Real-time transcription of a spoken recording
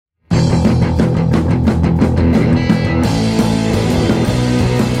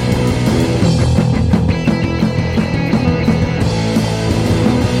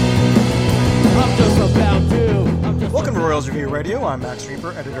Radio. I'm Max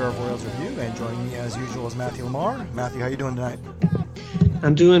Reaper, editor of Royals Review, and joining me as usual is Matthew Lamar. Matthew, how you doing tonight?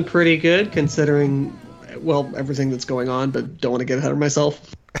 I'm doing pretty good considering, well, everything that's going on, but don't want to get ahead of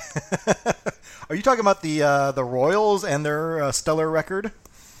myself. Are you talking about the Royals and their stellar record?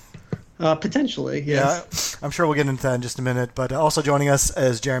 Potentially, yes. Yeah, I'm sure we'll get into that in just a minute. But also joining us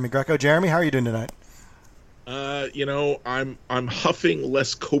is Jeremy Greco. Jeremy, how are you doing tonight? I'm huffing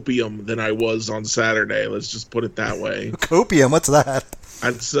less copium than I was on Saturday. Let's just put it that way. Copium? What's that?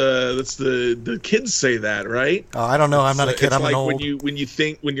 That's the kids say that, right? Oh, I don't know. I'm not a kid. It's I'm like an old.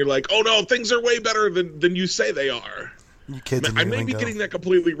 when you're like, oh no, things are way better than you say they are. You kids. I may be getting that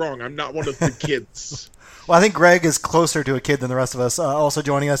completely wrong. I'm not one of the kids. Well, I think Greg is closer to a kid than the rest of us. Also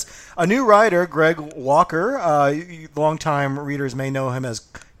joining us, a new writer, Greg Walker. Longtime readers may know him as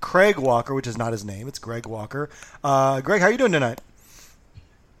Craig Walker, which is not his name. It's Greg Walker. Greg, how are you doing tonight?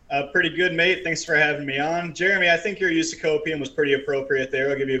 Pretty good, mate. Thanks for having me on. Jeremy, I think your use of copium was pretty appropriate there.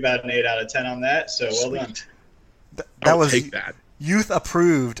 I'll give you about an 8 out of 10 on that, so well done. That was take that. Youth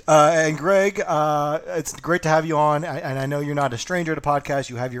approved. And Greg, it's great to have you on. And I know you're not a stranger to podcasts.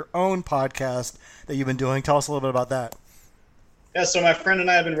 You have your own podcast that you've been doing. Tell us a little bit about that. Yeah, so my friend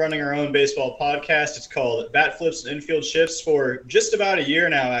and I have been running our own baseball podcast. It's called Bat Flips and Infield Shifts for just about a year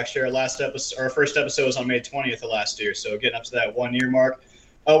now, actually. Our first episode was on May 20th of last year, so getting up to that 1 year mark.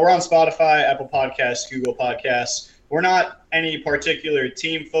 We're on Spotify, Apple Podcasts, Google Podcasts. We're not any particular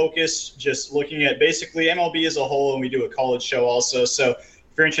team focused, just looking at basically MLB as a whole, and we do a college show also. So if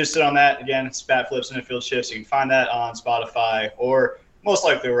you're interested on that, again, it's Bat Flips and Infield Shifts. You can find that on Spotify or most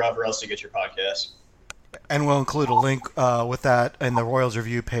likely wherever else you get your podcasts. And we'll include a link with that in the Royals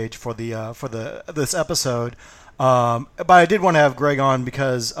review page for this episode. But I did want to have Greg on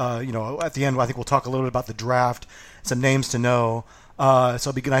because at the end I think we'll talk a little bit about the draft, some names to know. So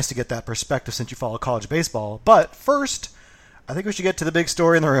it'd be nice to get that perspective since you follow college baseball. But first, I think we should get to the big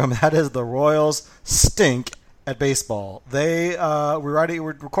story in the room. That is the Royals stink at baseball.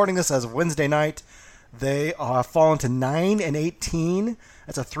 We're recording this as of Wednesday night. They have fallen to 9-18.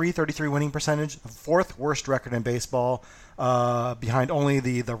 That's a .333 winning percentage, the fourth worst record in baseball, behind only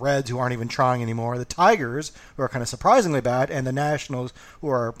the Reds, who aren't even trying anymore, the Tigers, who are kind of surprisingly bad, and the Nationals, who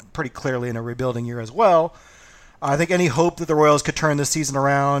are pretty clearly in a rebuilding year as well. I think any hope that the Royals could turn this season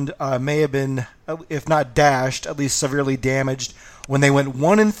around may have been, if not dashed, at least severely damaged when they went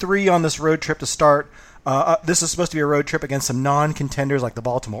 1-3 on this road trip to start. This is supposed to be a road trip against some non-contenders like the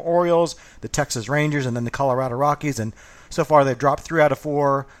Baltimore Orioles, the Texas Rangers, and then the Colorado Rockies. And so far they've dropped 3 out of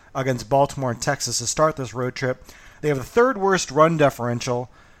 4 against Baltimore and Texas to start this road trip. They have the third worst run differential.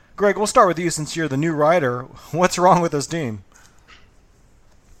 Greg, we'll start with you since you're the new writer. What's wrong with this team?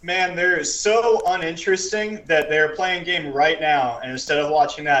 Man, they're so uninteresting that they're playing a game right now. And instead of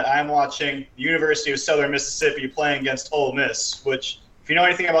watching that, I'm watching the University of Southern Mississippi playing against Ole Miss, which, if you know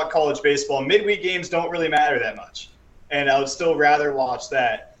anything about college baseball, midweek games don't really matter that much. And I would still rather watch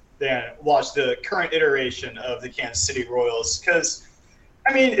that than watch the current iteration of the Kansas City Royals. Because,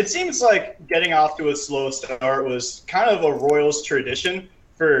 I mean, it seems like getting off to a slow start was kind of a Royals tradition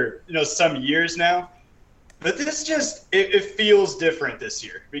for, some years now. But this just, it feels different this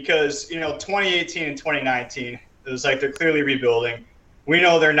year because, 2018 and 2019, it was like they're clearly rebuilding. We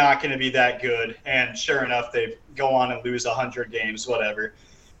know they're not going to be that good. And sure enough, they go on and lose 100 games, whatever.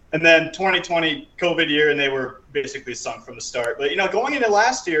 And then 2020, COVID year, and they were basically sunk from the start. But, going into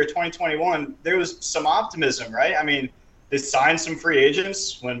last year, 2021, there was some optimism, right? I mean, they signed some free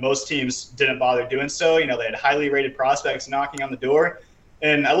agents when most teams didn't bother doing so. They had highly rated prospects knocking on the door.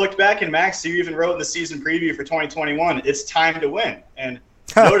 And I looked back, and Max, you even wrote in the season preview for 2021, it's time to win. And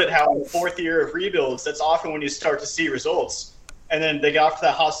noted how in the fourth year of rebuilds, that's often when you start to see results. And then they got off to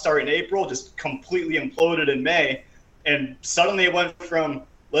that hot start in April, just completely imploded in May. And suddenly it went from,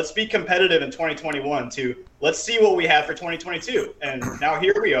 let's be competitive in 2021 to let's see what we have for 2022. And now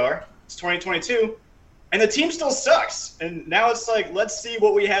here we are, it's 2022, and the team still sucks. And now it's like, let's see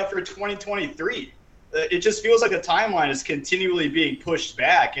what we have for 2023. It just feels like the timeline is continually being pushed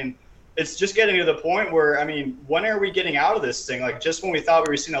back. And it's just getting to the point where, when are we getting out of this thing? Like, just when we thought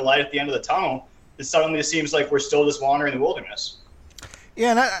we were seeing a light at the end of the tunnel, it suddenly seems like we're still just wandering the wilderness.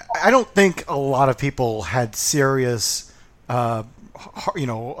 Yeah, and I don't think a lot of people had serious, visions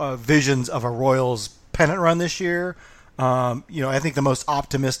of a Royals pennant run this year. I think the most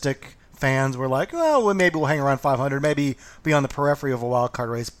optimistic fans were like, well, maybe we'll hang around 500, maybe be on the periphery of a wild card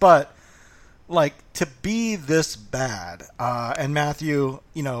race. But to be this bad, and Matthew,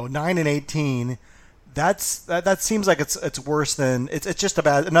 9-18, that seems like it's worse than it's just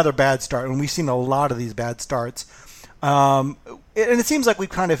another bad start, and we've seen a lot of these bad starts. And it seems like we've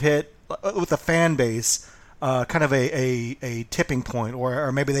kind of hit with the fan base kind of a tipping point,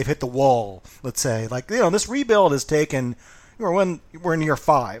 or maybe they've hit the wall. Let's say, like, this rebuild has taken. We're in year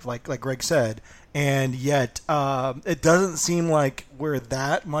 5, like Greg said, and yet it doesn't seem like we're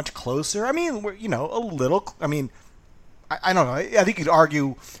that much closer. I mean, we're a little. I mean, I don't know. I think you'd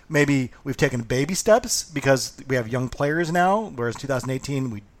argue maybe we've taken baby steps because we have young players now, whereas 2018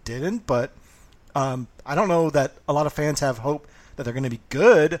 we didn't. But I don't know that a lot of fans have hope that they're going to be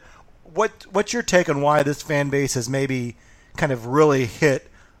good. What's your take on why this fan base has maybe kind of really hit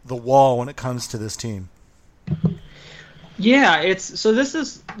the wall when it comes to this team? Yeah, this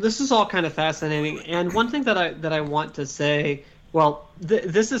is all kind of fascinating. And one thing that I want to say,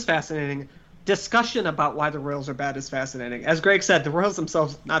 this is fascinating. Discussion about why the Royals are bad is fascinating. As Greg said, the Royals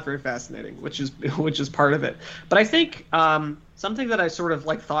themselves not very fascinating, which is part of it. But I think something that I sort of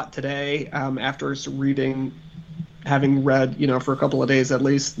thought today after having read, for a couple of days at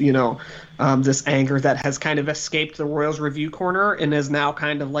least, this anger that has kind of escaped the Royals review corner and is now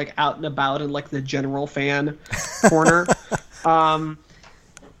kind of out and about in the general fan corner,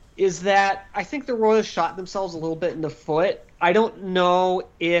 is that I think the Royals shot themselves a little bit in the foot. I don't know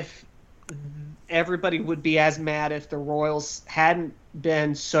if everybody would be as mad if the Royals hadn't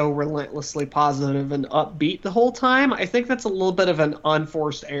been so relentlessly positive and upbeat the whole time. I think that's a little bit of an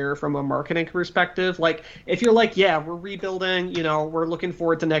unforced error from a marketing perspective. If you're yeah, we're rebuilding, we're looking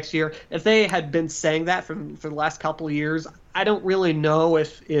forward to next year. If they had been saying that for the last couple of years, I don't really know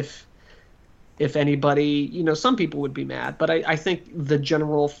if anybody, some people would be mad, but I think the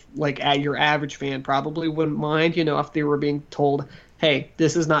general, your average fan probably wouldn't mind, if they were being told, hey,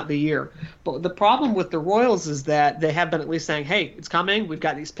 this is not the year. But the problem with the Royals is that they have been at least saying, hey, it's coming. We've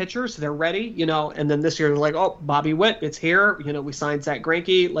got these pitchers. They're ready, and then this year they're like, oh, Bobby Witt, it's here. We signed Zach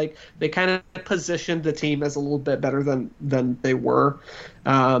Greinke. They kind of positioned the team as a little bit better than they were,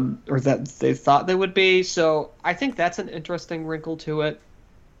 or that they thought they would be. So I think that's an interesting wrinkle to it.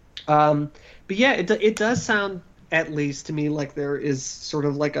 But yeah, it does sound, at least to me, like there is sort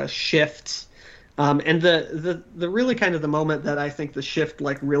of a shift. And the really kind of the moment that I think the shift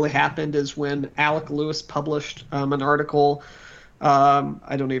really happened is when Alec Lewis published an article.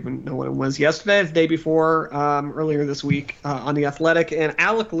 I don't even know when it was, yesterday, the day before, earlier this week, on The Athletic. And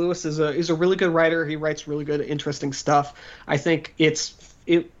Alec Lewis is a really good writer. He writes really good, interesting stuff. I think it's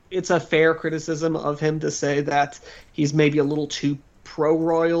a fair criticism of him to say that he's maybe a little too pro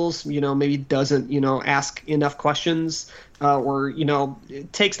Royals, maybe doesn't, ask enough questions, or,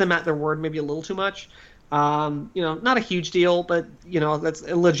 takes them at their word maybe a little too much. Not a huge deal, but, that's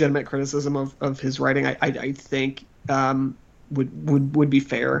a legitimate criticism of his writing. I think would be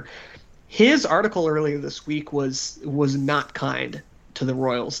fair. His article earlier this week was not kind to the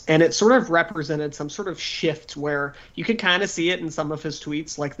Royals, and it sort of represented some sort of shift where you could kind of see it in some of his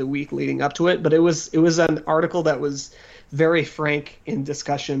tweets the week leading up to it, but it was an article that was very frank in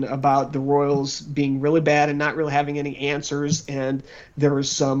discussion about the Royals being really bad and not really having any answers, and there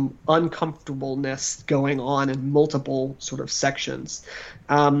was some uncomfortableness going on in multiple sort of sections.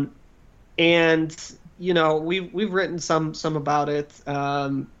 And we've written some about it,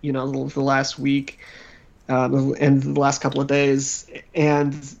 the last week, and the last couple of days,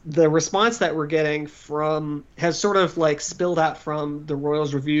 and the response that we're getting has sort of spilled out from the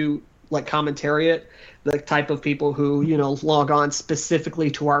Royals review commentariat, the type of people who, log on specifically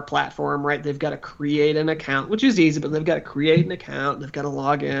to our platform, right? They've got to create an account, which is easy, but they've got to create an account, they've got to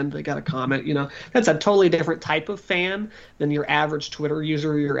log in, they've got to comment, that's a totally different type of fan than your average Twitter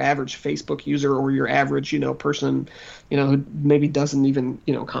user, your average Facebook user, or your average, person, who maybe doesn't even,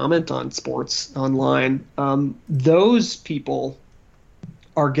 comment on sports online. Those people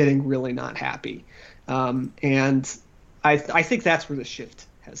are getting really not happy. And I think that's where the shift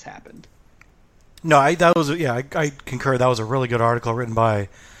has happened. No, I concur. That was a really good article written by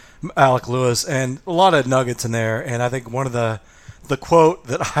Alec Lewis, and a lot of nuggets in there. And I think one of the quote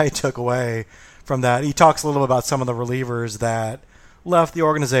that I took away from that, he talks a little about some of the relievers that left the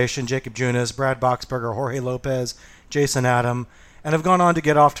organization: Jacob Junis, Brad Boxberger, Jorge Lopez, Jason Adam, and have gone on to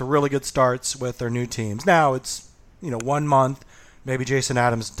get off to really good starts with their new teams. Now it's 1 month, maybe Jason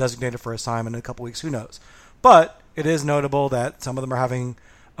Adams designated for assignment in a couple weeks, who knows? But it is notable that some of them are having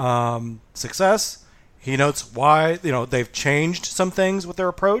success. He notes why they've changed some things with their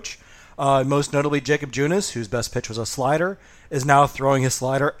approach. Most notably, Jacob Junis, whose best pitch was a slider, is now throwing his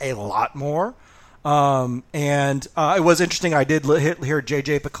slider a lot more. And it was interesting. I did hear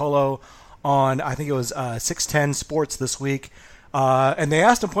JJ Piccolo on, I think it was 610 Sports this week, and they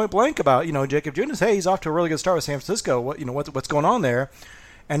asked him point blank about Jacob Junis. Hey, he's off to a really good start with San Francisco. What's going on there?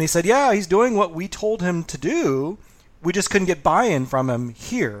 And he said, yeah, he's doing what we told him to do. We just couldn't get buy-in from him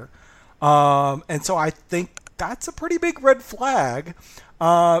here. And so I think that's a pretty big red flag.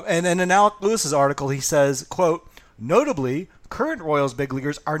 And then in Alec Lewis's article, he says, quote, notably, current Royals big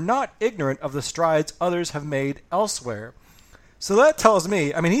leaguers are not ignorant of the strides others have made elsewhere. So that tells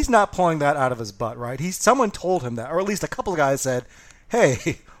me, I mean, he's not pulling that out of his butt, right? Someone told him that, or at least a couple of guys said,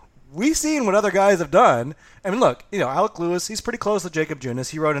 hey, we've seen what other guys have done. I mean, look, Alec Lewis, he's pretty close to Jacob Junis.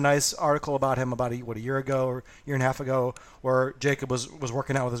 He wrote a nice article about him about a year ago or year and a half ago, where Jacob was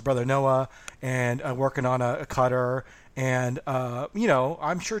working out with his brother Noah and working on a cutter. And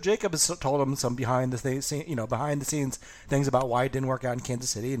I'm sure Jacob has told him some behind the scenes things about why it didn't work out in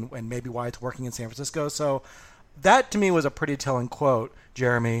Kansas City and maybe why it's working in San Francisco. So that to me was a pretty telling quote,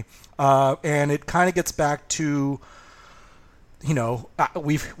 Jeremy. And it kind of gets back to,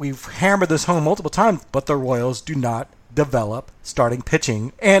 we've hammered this home multiple times, but the Royals do not develop starting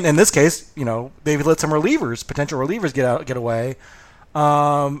pitching. And in this case, they've let some potential relievers get away.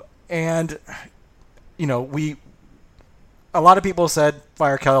 A lot of people said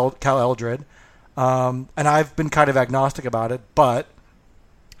fire Cal Eldred, and I've been kind of agnostic about it, but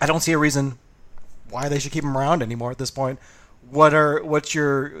I don't see a reason why they should keep him around anymore at this point. What's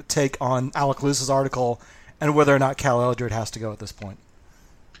your take on Alec Lewis's article and whether or not Cal Eldred has to go at this point?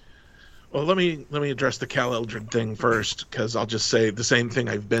 Well, let me address the Cal Eldred thing first, because I'll just say the same thing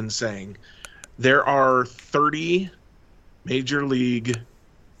I've been saying. There are 30 major league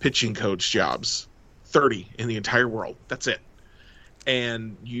pitching coach jobs. 30 in the entire world. That's it.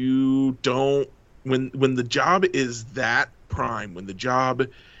 And you don't, when the job is that prime, when the job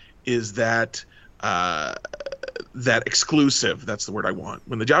is that exclusive, that's the word I want.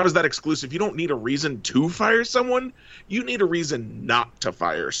 When the job is that exclusive, you don't need a reason to fire someone. You need a reason not to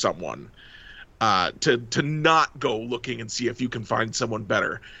fire someone. To not go looking and see if you can find someone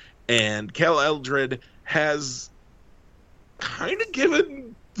better. And Cal Eldred has kind of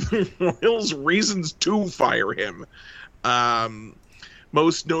given the Royals reasons to fire him.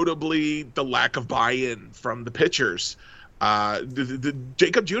 Most notably, the lack of buy-in from the pitchers. The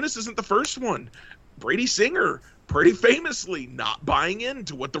Jacob Junis isn't the first one. Brady Singer, pretty famously, not buying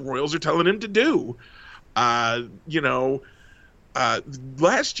into what the Royals are telling him to do. Last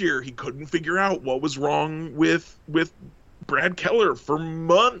year he couldn't figure out what was wrong with Brad Keller for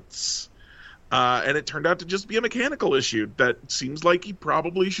months. And it turned out to just be a mechanical issue that seems like he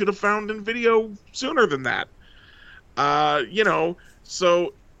probably should have found in video sooner than that.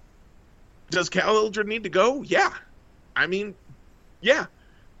 So does Cal Eldred need to go? Yeah. I mean, yeah.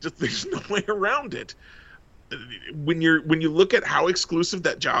 Just there's no way around it. When you look at how exclusive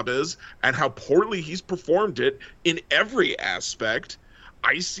that job is and how poorly he's performed it in every aspect,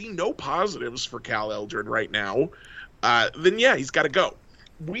 I see no positives for Cal Eldred right now. Then yeah, he's got to go.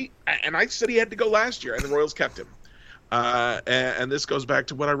 I said he had to go last year, and the Royals kept him. And this goes back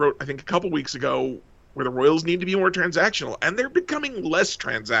to what I wrote, I think, a couple weeks ago, where the Royals need to be more transactional, and they're becoming less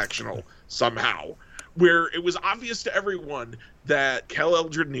transactional somehow. Where it was obvious to everyone that Cal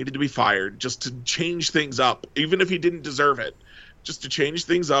Eldred needed to be fired just to change things up, even if he didn't deserve it, just to change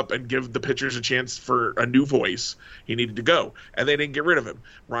things up and give the pitchers a chance for a new voice. He needed to go, and they didn't get rid of him.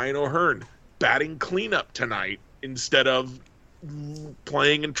 Ryan O'Hearn batting cleanup tonight instead of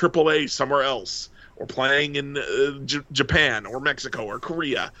playing in AAA somewhere else, or playing in Japan or Mexico or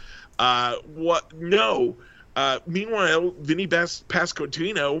Korea. Meanwhile, Vinny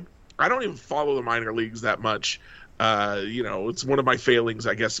Pasquantino, I don't even follow the minor leagues that much. It's one of my failings,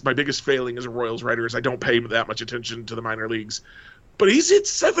 I guess. My biggest failing as a Royals writer is I don't pay that much attention to the minor leagues. But he's hit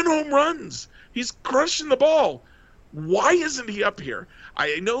 7 home runs. He's crushing the ball. Why isn't he up here?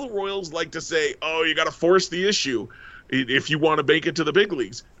 I know the Royals like to say, oh, you got to force the issue if you want to make it to the big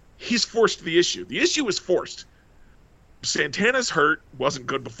leagues. He's forced the issue. The issue is forced. Santana's hurt, wasn't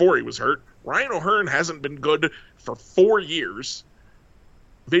good before he was hurt. Ryan O'Hearn hasn't been good for 4 years.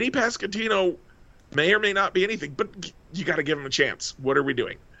 Vinny Pasquantino may or may not be anything, but you got to give him a chance. What are we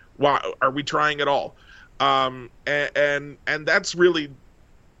doing? Why are we trying at all? And that's really,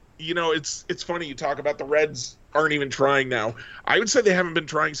 it's funny you talk about the Reds aren't even trying now. I would say they haven't been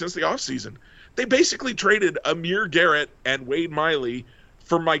trying since the offseason. They basically traded Amir Garrett and Wade Miley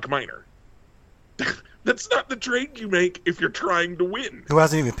for Mike Minor. That's not the trade you make if you're trying to win. Who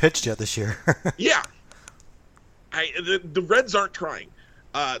hasn't even pitched yet this year. Yeah. The Reds aren't trying.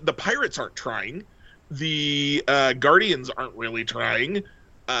 The Pirates aren't trying. The Guardians aren't really trying.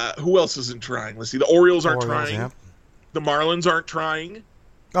 Who else isn't trying? Let's see. The Orioles aren't trying. Yeah. The Marlins aren't trying.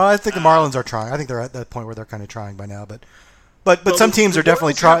 Oh, I think the Marlins are trying. I think they're at that point where they're kind of trying by now. But But Well, some teams are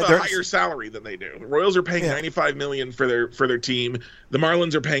definitely trying. trying. A higher salary than they do. The Royals are paying $95 million for their team. The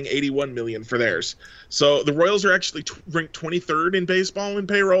Marlins are paying $81 million for theirs. So the Royals are actually ranked 23rd in baseball in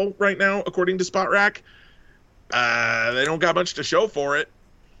payroll right now, according to SpotRack. They don't got much to show for it.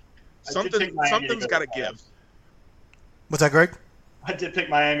 Something's got to give. What's that, Greg? I did pick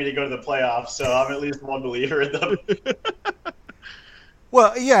Miami to go to the playoffs, so I'm at least one believer in them.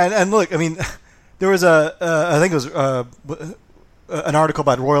 Well, yeah, and look, I mean, there was I think it was an article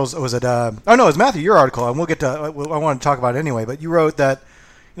about Royals. Was it? Oh no, it was Matthew, your article, and we'll get to. I want to talk about it anyway. But you wrote that,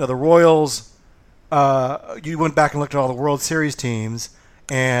 the Royals. You went back and looked at all the World Series teams,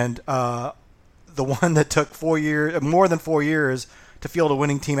 and the one that took more than 4 years to field a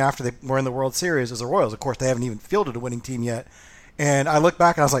winning team after they were in the World Series is the Royals. Of course, they haven't even fielded a winning team yet. And I look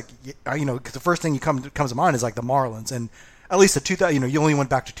back and I was like, because the first thing comes to mind is like the Marlins, and at least the 2000. You only went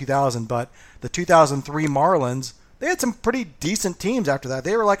back to 2000, but the 2003 Marlins, they had some pretty decent teams after that.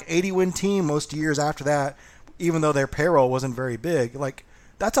 They were like 80-win team most years after that, even though their payroll wasn't very big. Like,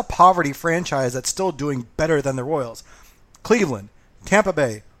 that's a poverty franchise that's still doing better than the Royals. Cleveland, Tampa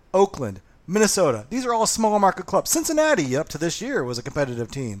Bay, Oakland, Minnesota, these are all small market clubs. Cincinnati, up to this year, was a competitive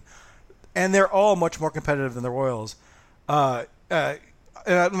team. And they're all much more competitive than the Royals.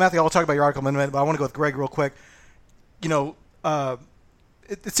 Matthew, I'll talk about your article in a minute, but I want to go with Greg real quick.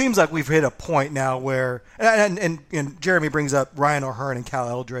 It seems like we've hit a point now where, and Jeremy brings up Ryan O'Hearn and Cal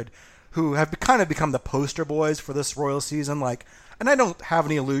Eldred, who have kind of become the poster boys for this Royals season. Like, and I don't have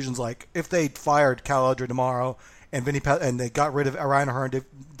any illusions. Like, if they fired Cal Eldred tomorrow and they got rid of Ryan O'Hearn,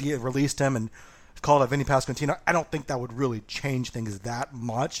 released him and called it Vinny Pasquantino, I don't think that would really change things that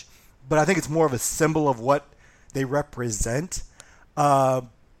much. But I think it's more of a symbol of what they represent. But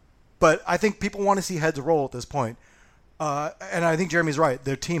I think people want to see heads roll at this point. And I think Jeremy's right.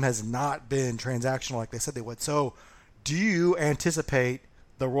 Their team has not been transactional like they said they would. So do you anticipate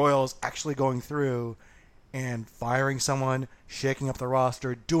the Royals actually going through and firing someone, shaking up the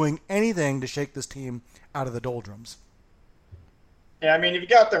roster, doing anything to shake this team out of the doldrums? Yeah, I mean, you've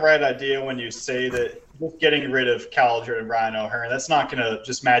got the right idea when you say that just getting rid of Cal Eldred and Ryan O'Hearn, that's not going to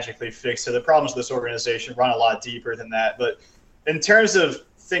just magically fix it. The problems with this organization run a lot deeper than that. But in terms of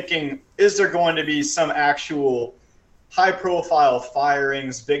thinking, is there going to be some actual high-profile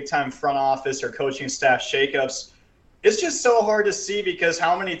firings, big-time front office or coaching staff shakeups? It's just so hard to see because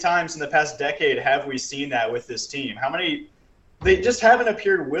how many times in the past decade have we seen that with this team? They just haven't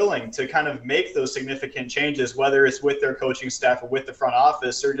appeared willing to kind of make those significant changes, whether it's with their coaching staff or with the front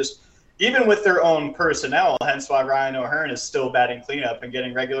office or just even with their own personnel, hence why Ryan O'Hearn is still batting cleanup and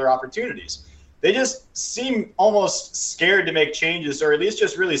getting regular opportunities. They just seem almost scared to make changes or at least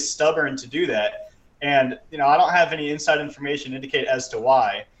just really stubborn to do that. And, I don't have any inside information to indicate as to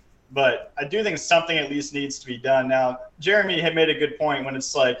why, but I do think something at least needs to be done. Now, Jeremy had made a good point when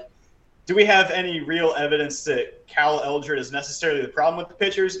it's like, do we have any real evidence that Cal Eldred is necessarily the problem with the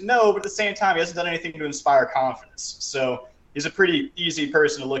pitchers? No, but at the same time, he hasn't done anything to inspire confidence. So he's a pretty easy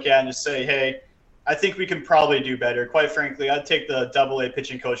person to look at and just say, hey, I think we can probably do better. Quite frankly, I'd take the AA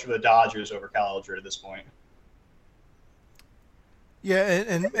pitching coach for the Dodgers over Cal Eldred at this point. Yeah,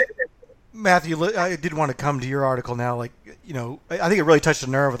 and Matthew, I did want to come to your article now. Like, I think it really touched a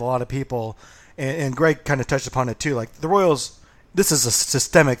nerve with a lot of people, and Greg kind of touched upon it too. Like, the Royals, this is a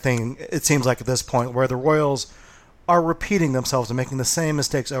systemic thing, it seems like at this point, where the Royals are repeating themselves and making the same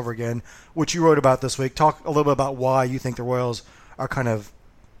mistakes over again, which you wrote about this week. Talk a little bit about why you think the Royals are kind of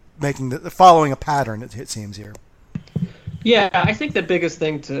following a pattern, it seems here. Yeah, I think the biggest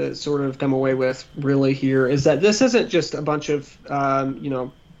thing to sort of come away with really here is that this isn't just a bunch of,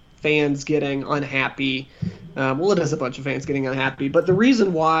 fans getting unhappy. Well, it is a bunch of fans getting unhappy, but the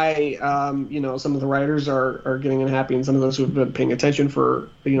reason why, some of the writers are getting unhappy and some of those who have been paying attention for,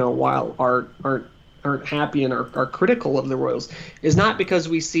 a while aren't happy and are critical of the Royals is not because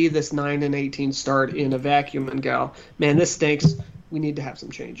we see this 9-18 start in a vacuum and go, man, this stinks. We need to have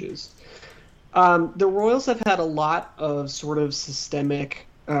some changes. The Royals have had a lot of sort of systemic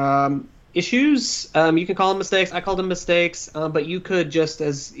issues. You can call them mistakes. I call them mistakes, but you could just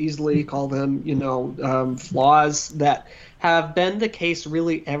as easily call them, flaws that have been the case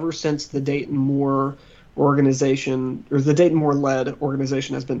really ever since the Dayton Moore organization or the Dayton Moore led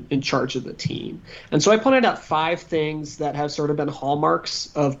organization has been in charge of the team. And so I pointed out 5 things that have sort of been hallmarks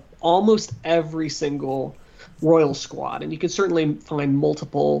of almost every single Royal squad. And you can certainly find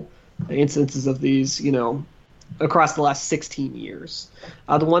multiple instances of these, across the last 16 years.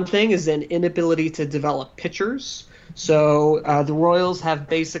 The one thing is an inability to develop pitchers. So the Royals have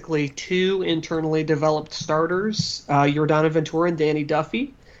basically 2 internally developed starters, Yordan Ventura and Danny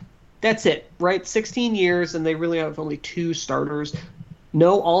Duffy. That's it, right? 16 years, and they really have only 2 starters.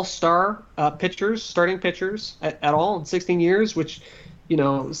 No all-star pitchers, starting pitchers at all in 16 years, which,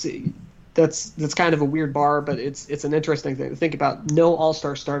 that's kind of a weird bar, but it's an interesting thing to think about. No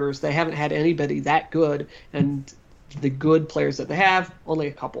all-star starters. They haven't had anybody that good, and the good players that they have, only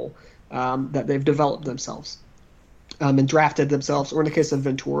a couple that they've developed themselves. And drafted themselves, or in the case of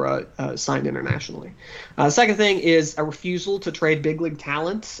Ventura, signed internationally. Second thing is a refusal to trade big league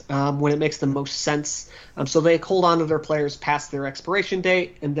talent when it makes the most sense. So they hold on to their players past their expiration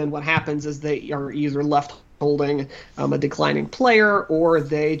date, and then what happens is they are either left holding a declining player, or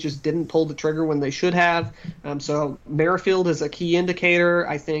they just didn't pull the trigger when they should have. So Merrifield is a key indicator.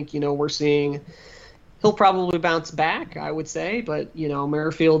 I think we're seeing. He'll probably bounce back, I would say, but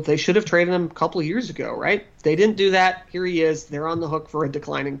Merrifield, they should have traded him a couple of years ago, right? They didn't do that. Here he is. They're on the hook for a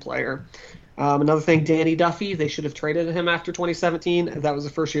declining player. Another thing, Danny Duffy, they should have traded him after 2017. That was the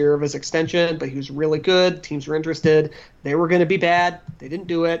first year of his extension, but he was really good. Teams were interested. They were going to be bad. They didn't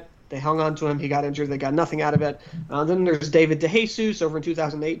do it. They hung on to him. He got injured. They got nothing out of it. Then there's David DeJesus over in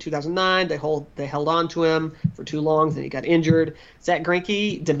 2008, 2009. They held on to him for too long. Then he got injured. Zach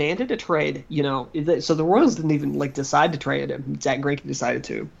Greinke demanded a trade. So the Royals didn't even decide to trade him. Zach Greinke decided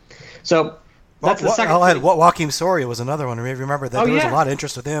to. So that's the second. Joakim Soria was another one. Remember that there was a lot of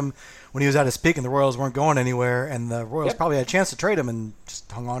interest with him when he was at his peak, and the Royals weren't going anywhere. And the Royals probably had a chance to trade him and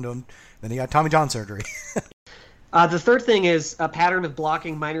just hung on to him. Then he got Tommy John surgery. The third thing is a pattern of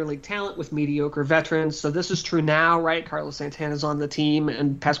blocking minor league talent with mediocre veterans. So this is true now, right? Carlos Santana's on the team,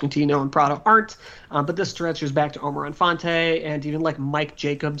 and Pasquantino and Prado aren't. But this stretches back to Omar Infante and even Mike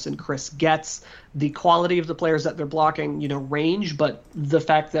Jacobs and Chris Getz. The quality of the players that they're blocking, range, but the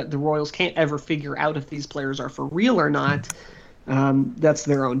fact that the Royals can't ever figure out if these players are for real or not, that's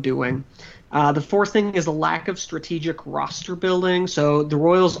their own doing. The fourth thing is a lack of strategic roster building. So the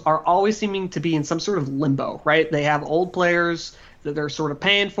Royals are always seeming to be in some sort of limbo, right? They have old players that they're sort of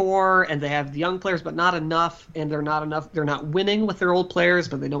paying for, and they have the young players, but not enough, and they're not winning with their old players,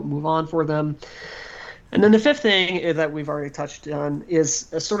 but they don't move on for them. And then the fifth thing that we've already touched on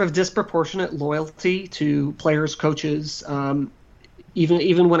is a sort of disproportionate loyalty to players, coaches,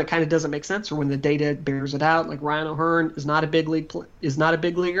 even when it kind of doesn't make sense or when the data bears it out. Like Ryan O'Hearn is not a big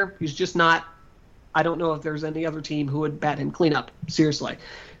leaguer. He's just not. I don't know if there's any other team who would bat him cleanup, seriously.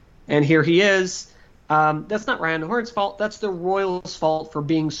 And here he is. That's not Ryan O'Hearn's fault. That's the Royals' fault for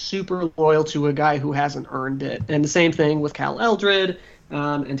being super loyal to a guy who hasn't earned it. And the same thing with Cal Eldred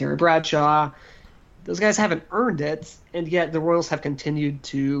and Terry Bradshaw. Those guys haven't earned it, and yet the Royals have continued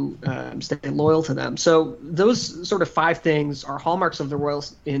to stay loyal to them. So those sort of 5 things are hallmarks of the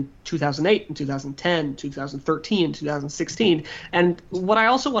Royals in 2008, in 2010, 2013, 2016. And what I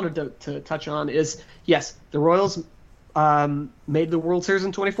also wanted to touch on is, yes, the Royals made the World Series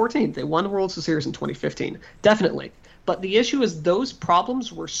in 2014. They won the World Series in 2015, definitely. But the issue is those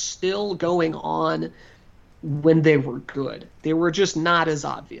problems were still going on when they were good. They were just not as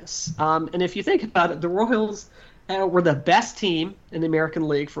obvious. And if you think about it, the Royals were the best team in the American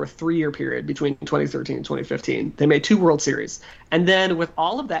League for a 3-year period between 2013 and 2015. They made 2 World Series. And then with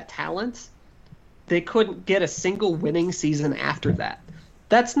all of that talent, they couldn't get a single winning season after that.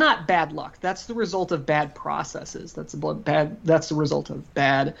 That's not bad luck. That's the result of bad processes. That's the result of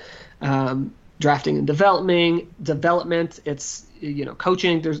bad drafting and development. It's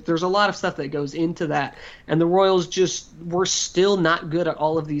coaching. There's a lot of stuff that goes into that, and the Royals just were still not good at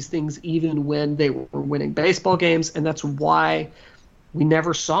all of these things, even when they were winning baseball games, and that's why we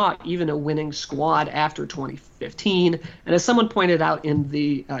never saw even a winning squad after 2015. And as someone pointed out in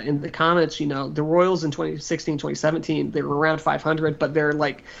the comments, the Royals in 2016, 2017, they were around 500, but their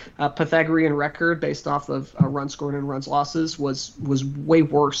Pythagorean record based off of runs scored and runs losses was way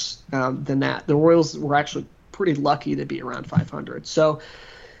worse than that. The Royals were actually pretty lucky to be around 500. So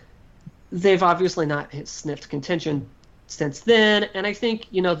they've obviously not sniffed contention since then, and I think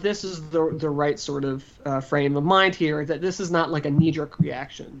this is the right sort of frame of mind here, that this is not like a knee-jerk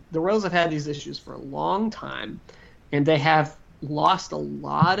reaction. The Royals have had these issues for a long time, and they have lost a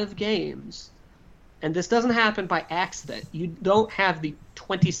lot of games, and this doesn't happen by accident. You don't have the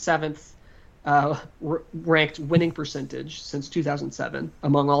 27th ranked winning percentage since 2007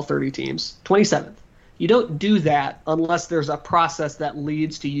 among all 30 teams. 27th. You don't do that unless there's a process that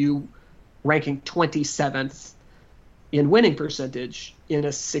leads to you ranking 27th in winning percentage in a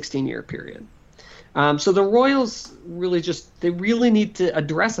 16-year period. So the Royals really need to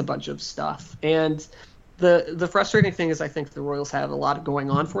address a bunch of stuff. And the frustrating thing is I think the Royals have a lot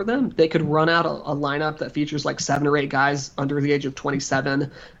going on for them. They could run out a lineup that features 7 or 8 guys under the age of 27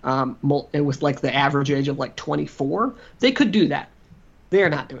 with the average age of 24. They could do that. They are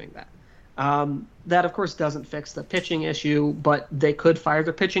not doing that. That, of course, doesn't fix the pitching issue, but they could fire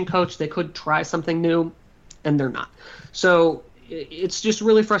their pitching coach. They could try something new, and they're not. So it's just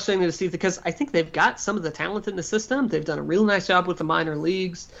really frustrating to see because I think they've got some of the talent in the system. They've done a real nice job with the minor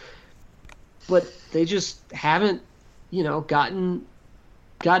leagues, but they just haven't, gotten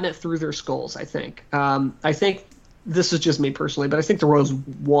it through their skulls, I think. I think this is just me personally, but I think the Royals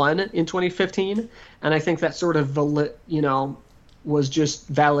won in 2015, and I think that sort of, was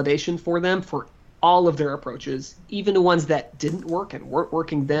just validation for them for all of their approaches, even the ones that didn't work and weren't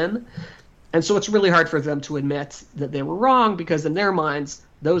working then. And so it's really hard for them to admit that they were wrong because in their minds,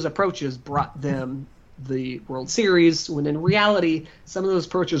 those approaches brought them the World Series, when in reality, some of those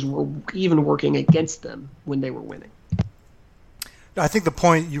approaches were even working against them when they were winning. I think the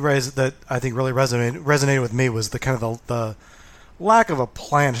point you raised that I think really resonated with me was the kind of the lack of a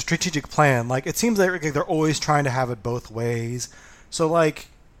plan, a strategic plan. Like, it seems like they're always trying to have it both ways. So, like,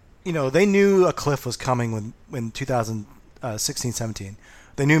 they knew a cliff was coming when 2016-17.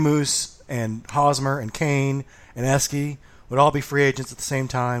 They knew Moose and Hosmer and Kane and Eske would all be free agents at the same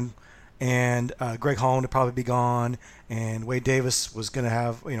time, and Greg Holland would probably be gone, and Wade Davis was going to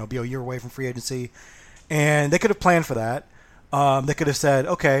have be a year away from free agency, and they could have planned for that. They could have said,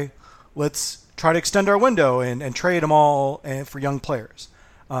 okay, let's try to extend our window and trade them all for young players.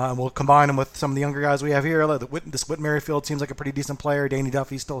 We'll combine them with some of the younger guys we have here. This Whit Merrifield seems like a pretty decent player. Danny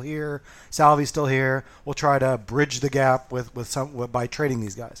Duffy's still here. Salvy's still here. We'll try to bridge the gap by trading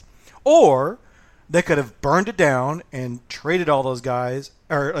these guys. Or they could have burned it down and traded all those guys,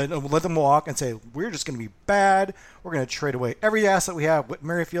 or let them walk and say, we're just going to be bad. We're going to trade away every asset we have, Whit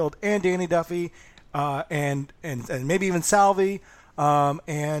Merrifield and Danny Duffy, and maybe even Salvy,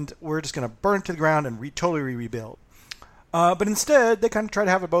 and we're just going to burn it to the ground and totally rebuild. But instead, they kind of tried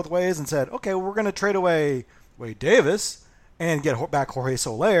to have it both ways and said, okay, we're going to trade away Wade Davis and get back Jorge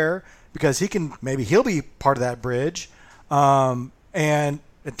Soler because he'll be part of that bridge. And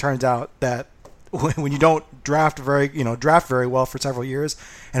it turns out that when you don't draft very well for several years,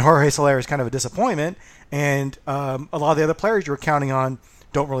 and Jorge Soler is kind of a disappointment, and a lot of the other players you were counting on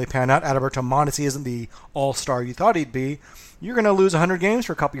don't really pan out. Adalberto Mondesi isn't the all-star you thought he'd be. You're going to lose 100 games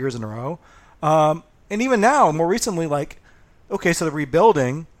for a couple years in a row. And even now, more recently, so the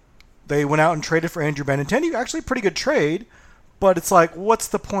rebuilding, they went out and traded for Andrew Benintendi. Actually, a pretty good trade, but it's like, what's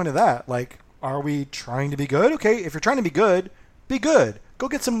the point of that? Like, are we trying to be good? Okay, if you're trying to be good, be good. Go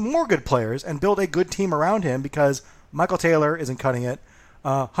get some more good players and build a good team around him because Michael Taylor isn't cutting it.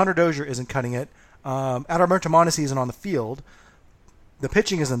 Hunter Dozier isn't cutting it. Adalberto Mondesi isn't on the field. The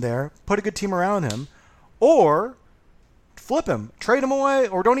pitching isn't there. Put a good team around him. Or flip him, trade him away,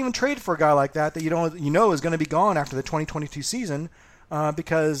 or don't even trade for a guy like that you is going to be gone after the 2022 season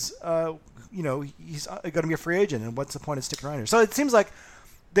because he's going to be a free agent, and what's the point of sticking around here? So it seems like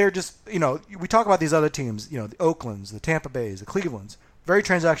they're just we talk about these other teams, the Oaklands, the Tampa Bays, the Clevelands, very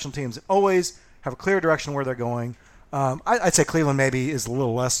transactional teams that always have a clear direction where they're going. I'd say Cleveland maybe is a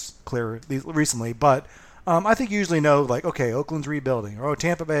little less clear recently, but I think you usually know, like, okay, Oakland's rebuilding, or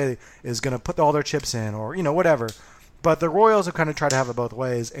Tampa Bay is going to put all their chips in, or whatever. But the Royals have kind of tried to have it both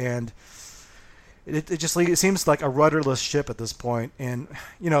ways, and it seems like a rudderless ship at this point. And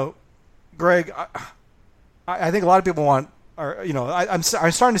Greg, I think a lot of people I'm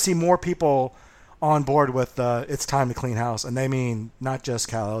starting to see more people on board with it's time to clean house, and they mean not just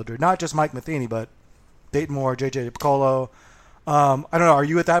Cal Eldred, not just Mike Matheny, but Dayton Moore, JJ Piccolo. I don't know. Are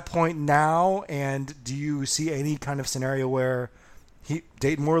you at that point now, and do you see any kind of scenario where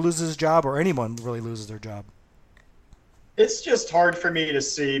Dayton Moore loses his job, or anyone really loses their job? It's just hard for me to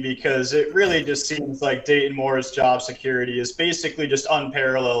see because it really just seems like Dayton Moore's job security is basically just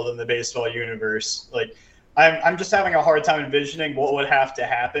unparalleled in the baseball universe. Like, I'm just having a hard time envisioning what would have to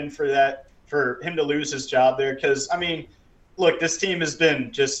happen for him to lose his job there. Because, I mean, look, this team has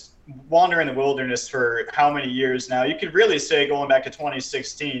been just wandering the wilderness for how many years now? You could really say going back to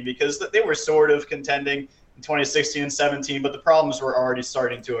 2016 because they were sort of contending in 2016 and 17, but the problems were already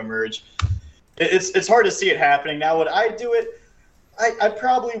starting to emerge. It's hard to see it happening. Now, would I do it? I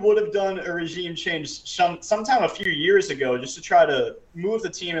probably would have done a regime change sometime a few years ago just to try to move the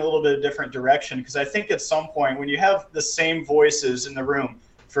team in a little bit of different direction, because I think at some point when you have the same voices in the room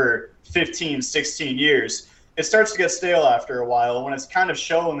for 15, 16 years, it starts to get stale after a while when it's kind of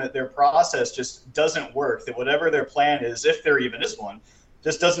shown that their process just doesn't work, that whatever their plan is, if there even is one,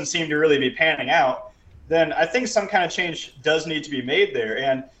 just doesn't seem to really be panning out, then I think some kind of change does need to be made there.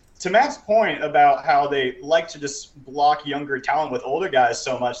 And to Matt's point about how they like to just block younger talent with older guys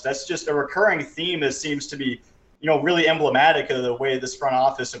so much, that's just a recurring theme that seems to be, really emblematic of the way this front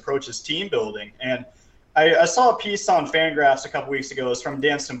office approaches team building. And I saw a piece on Fangraphs a couple weeks ago. It was from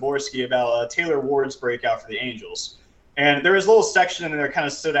Dan Szymborski about Taylor Ward's breakout for the Angels. And there was a little section in there that kind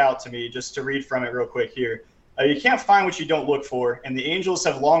of stood out to me, just to read from it real quick here. You can't find what you don't look for, and the Angels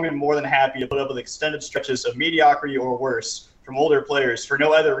have long been more than happy to put up with extended stretches of mediocrity or worse from older players for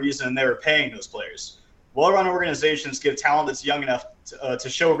no other reason than they were paying those players. Well-run organizations give talent that's young enough to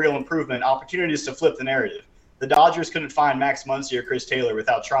show real improvement opportunities to flip the narrative. The Dodgers couldn't find Max Muncy or Chris Taylor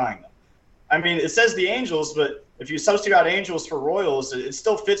without trying them. I mean, it says the Angels, but if you substitute out Angels for Royals, it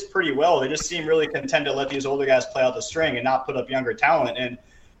still fits pretty well. They just seem really content to let these older guys play out the string and not put up younger talent. And,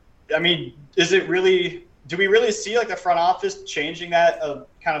 I mean, do we really see, like, the front office changing that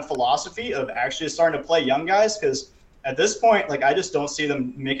kind of philosophy of actually starting to play young guys? Because at this point, like, I just don't see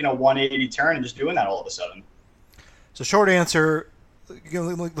them making a 180 turn and just doing that all of a sudden. So short answer,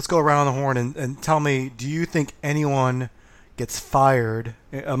 let's go around the horn and tell me, do you think anyone gets fired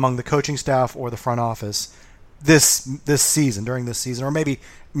among the coaching staff or the front office this season, during this season, or maybe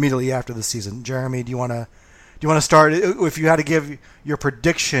immediately after the season? Jeremy, do you want to start? If you had to give your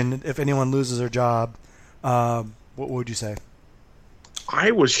prediction, if anyone loses their job, what would you say?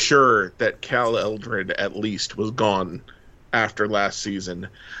 I was sure that Cal Eldred at least was gone after last season.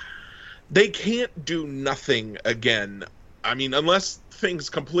 They can't do nothing again. I mean, unless things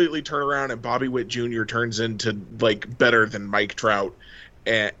completely turn around and Bobby Witt Jr. turns into, like, better than Mike Trout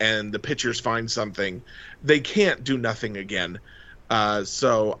and the pitchers find something, they can't do nothing again.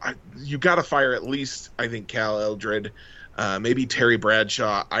 So you got to fire at least, I think, Cal Eldred, maybe Terry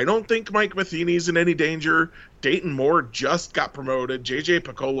Bradshaw. I don't think Mike Matheny's in any danger. Dayton Moore just got promoted. J.J.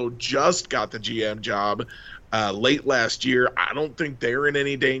 Piccolo just got the GM job late last year. I don't think they're in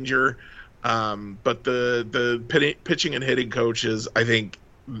any danger. But the pitching and hitting coaches, I think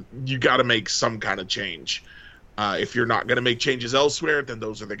you got to make some kind of change. If you're not going to make changes elsewhere, then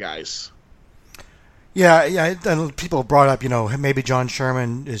those are the guys. Yeah. And people brought up, maybe John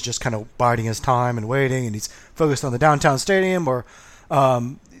Sherman is just kind of biding his time and waiting, and he's focused on the downtown stadium, or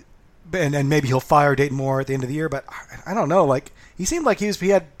and maybe he'll fire Dayton Moore at the end of the year. But I don't know. Like, he seemed like he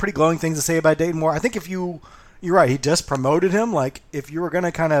had pretty glowing things to say about Dayton Moore. I think you're right. He just promoted him. Like, if you were going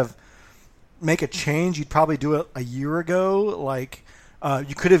to kind of make a change, you'd probably do it a year ago. Like,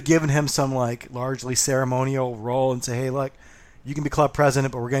 you could have given him some, like, largely ceremonial role and say, hey, look, you can be club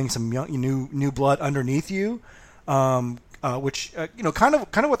president, but we're getting some young, new blood underneath you, which kind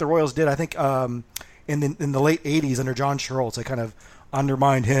of what the Royals did. I think in the late '80s under John Schultz, they kind of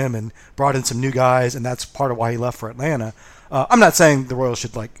undermined him and brought in some new guys, and that's part of why he left for Atlanta. I'm not saying the Royals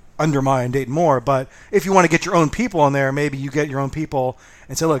should, like, undermine Dayton Moore, but if you want to get your own people in there, maybe you get your own people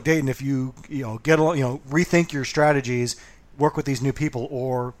and say, look, Dayton, if you get along, rethink your strategies, work with these new people,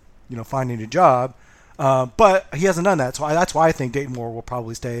 or find a new job. But he hasn't done that, so that's why I think Dayton Moore will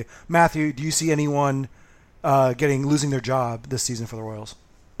probably stay. Matthew, do you see anyone losing their job this season for the Royals?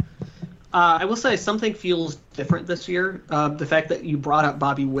 I will say something feels different this year. The fact that you brought up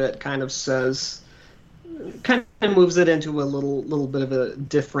Bobby Witt kind of moves it into a little bit of a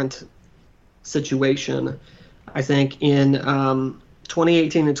different situation. I think in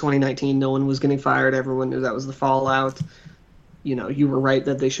 2018 and 2019, no one was getting fired. Everyone knew that was the fallout. You were right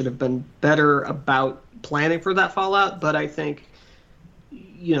that they should have been better about planning for that fallout, but I think,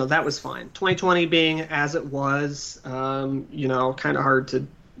 that was fine. 2020 being as it was, kind of hard to.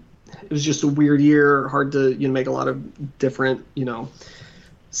 It was just a weird year, hard to make a lot of different,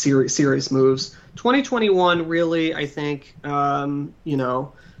 serious moves. 2021, really, I think,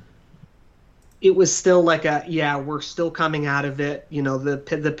 it was still like we're still coming out of it.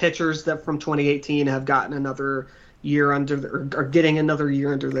 The pitchers that from 2018 have gotten another year are getting another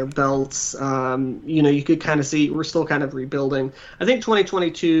year under their belts. You could kind of see we're still kind of rebuilding. I think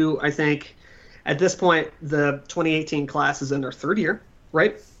 2022, at this point, the 2018 class is in their third year,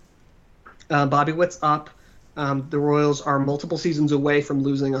 right? Bobby Witt's up. The Royals are multiple seasons away from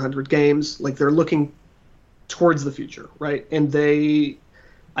losing 100 games. Like, they're looking towards the future, right? And they,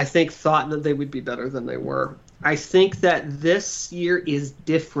 I think, thought that they would be better than they were. I think that this year is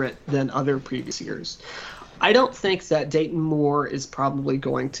different than other previous years. I don't think that Dayton Moore is probably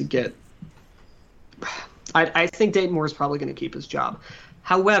going to get... I think Dayton Moore is probably going to keep his job.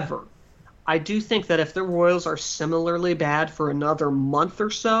 However, I do think that if the Royals are similarly bad for another month or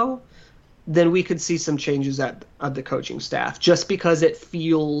so, then we could see some changes at the coaching staff, just because it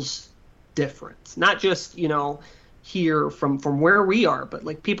feels different. Not just, hear from where we are, but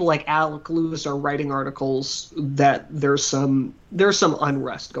like people like Alec Lewis are writing articles that there's some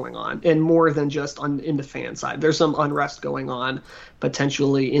unrest going on, and more than just in the fan side. There's some unrest going on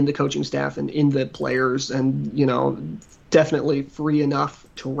potentially in the coaching staff and in the players, and definitely free enough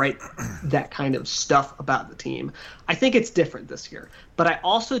to write that kind of stuff about the team. I think it's different this year, but I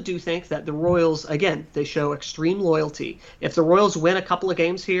also do think that the Royals, again, they show extreme loyalty. If the Royals win a couple of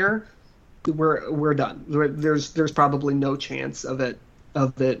games here, we're done. There's probably no chance of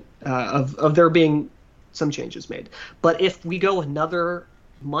there being some changes made. But if we go another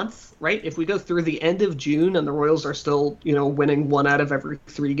month, right? If we go through the end of June and the Royals are still, winning 1 out of every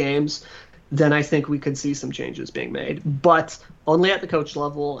 3 games, then I think we could see some changes being made, but only at the coach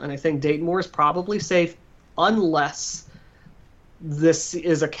level. And I think Dayton Moore is probably safe unless this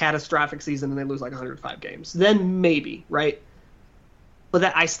is a catastrophic season and they lose like 105 games. Then maybe, right?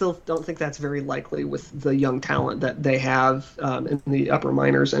 But I still don't think that's very likely with the young talent that they have in the upper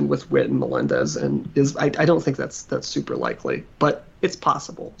minors and with Witt and Melendez. And I don't think that's super likely, but it's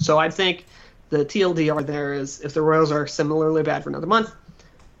possible. So I think the TLDR there is if the Royals are similarly bad for another month,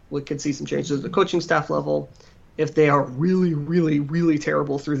 we could see some changes at the coaching staff level. If they are really, really, really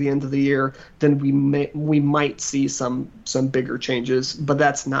terrible through the end of the year, then we might see some bigger changes, but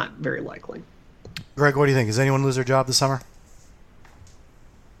that's not very likely. Greg, what do you think? Does anyone lose their job this summer?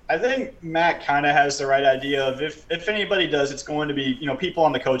 I think Matt kind of has the right idea of if anybody does, it's going to be people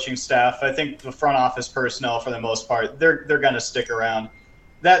on the coaching staff. I think the front office personnel, for the most part, they're going to stick around.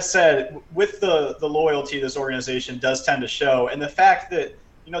 That said, with the loyalty this organization does tend to show, and the fact that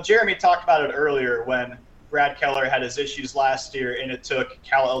Jeremy talked about it earlier when Brad Keller had his issues last year, and it took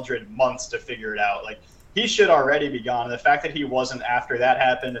Cal Eldred months to figure it out. Like, he should already be gone. And the fact that he wasn't after that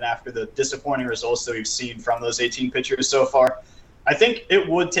happened and after the disappointing results that we've seen from those 18 pitchers so far, I think it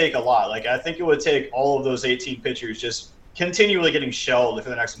would take a lot. Like, I think it would take all of those 18 pitchers just continually getting shelled for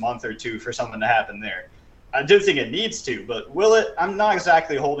the next month or two for something to happen there. I do think it needs to, but will it? I'm not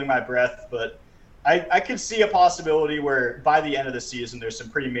exactly holding my breath, but I could see a possibility where by the end of the season there's some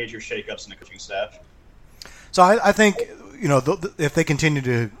pretty major shakeups in the coaching staff. So I think if they continue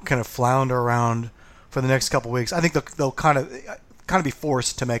to kind of flounder around for the next couple of weeks, I think they'll kind of be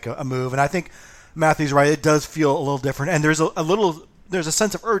forced to make a move. And I think Matthew's right; it does feel a little different. And there's a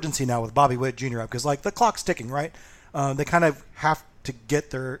sense of urgency now with Bobby Witt Jr. because like the clock's ticking, right? They kind of have to get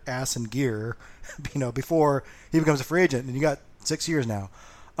their ass in gear, before he becomes a free agent. And you got 6 years now.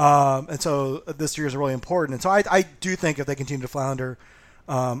 And so this year is really important. And so I do think if they continue to flounder,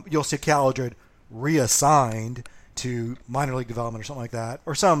 you'll see Cal Eldred reassigned to minor league development or something like that,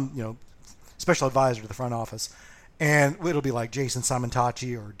 or some, special advisor to the front office. And it'll be like Jason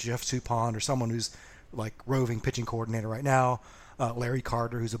Simontachi or Jeff Suppan or someone who's like roving pitching coordinator right now. Larry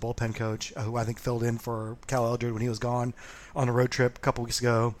Carter, who's a bullpen coach, who I think filled in for Cal Eldred when he was gone on a road trip a couple weeks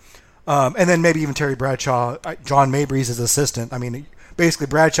ago. And then maybe even Terry Bradshaw, John Mabry's his assistant. I mean, basically,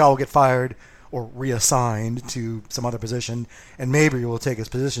 Bradshaw will get fired or reassigned to some other position, and Mabry will take his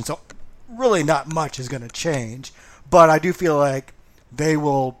position. So really not much is going to change. But I do feel like they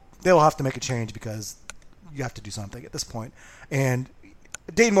will have to make a change because you have to do something at this point. And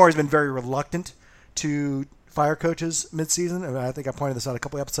Dayton Moore has been very reluctant to fire coaches midseason. And I think I pointed this out a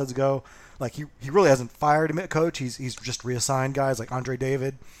couple episodes ago. Like he really hasn't fired a coach. He's just reassigned guys like Andre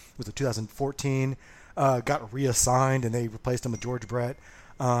David was in 2014. Got reassigned and they replaced him with George Brett.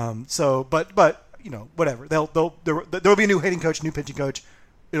 But whatever. There'll be a new hitting coach, new pitching coach.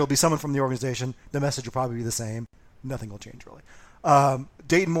 It'll be someone from the organization. The message will probably be the same. Nothing will change really.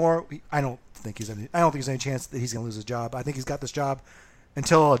 Dayton Moore, I don't think there's any chance that he's going to lose his job. I think he's got this job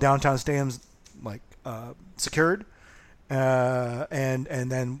until a downtown stadium's secured, and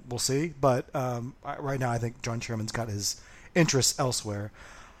then we'll see. But right now, I think John Sherman's got his interests elsewhere.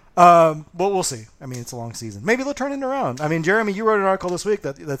 But we'll see. I mean, it's a long season. Maybe they'll turn it around. I mean, Jeremy, you wrote an article this week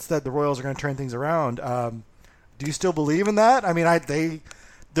that said the Royals are going to turn things around. Do you still believe in that? I mean,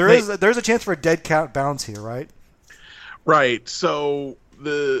 there's a chance for a dead cat bounce here, right? Right. So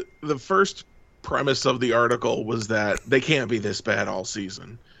the first premise of the article was that they can't be this bad all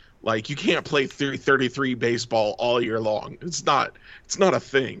season. Like, you can't play 33 baseball all year long. It's not a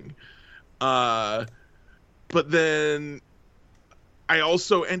thing. But then I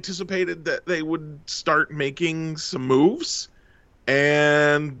also anticipated that they would start making some moves.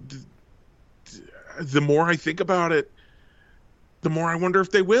 And the more I think about it, the more I wonder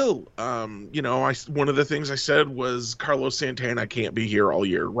if they will. One of the things I said was Carlos Santana can't be here all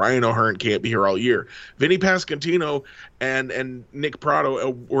year. Ryan O'Hearn can't be here all year. Vinny Pasquantino and Nick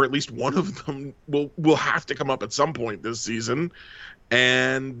Pratto, or at least one of them, will have to come up at some point this season.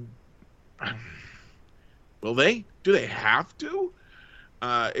 And will they? Do they have to?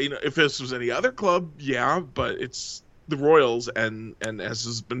 If this was any other club, yeah, but it's the Royals, and as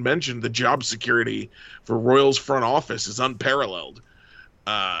has been mentioned, the job security for Royals front office is unparalleled.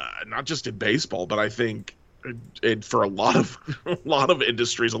 Not just in baseball, but I think for a lot of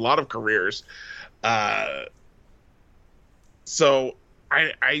industries, a lot of careers. So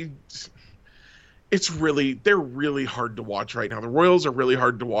they're really hard to watch right now. The Royals are really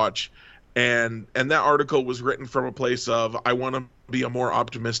hard to watch. And that article was written from a place of, I want to be a more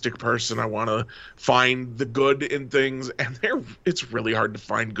optimistic person. I want to find the good in things, and it's really hard to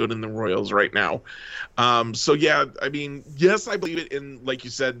find good in the Royals right now. So yeah, I mean, yes, I believe it in, like you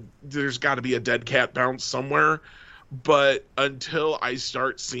said, there's got to be a dead cat bounce somewhere, but until I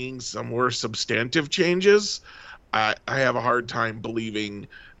start seeing some more substantive changes, I have a hard time believing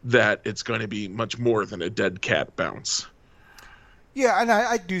that it's going to be much more than a dead cat bounce. Yeah, and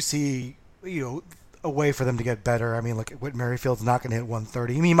I do see, a way for them to get better. I mean, look, Whit Merrifield's not going to hit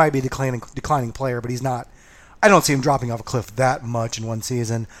 130. I mean, he might be a declining player, but he's not. I don't see him dropping off a cliff that much in one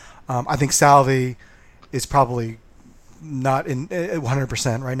season. I think Salvi is probably not in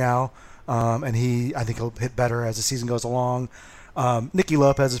 100% right now, and I think he'll hit better as the season goes along. Nicky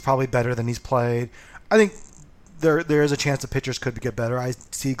Lopez is probably better than he's played. I think there is a chance the pitchers could get better. I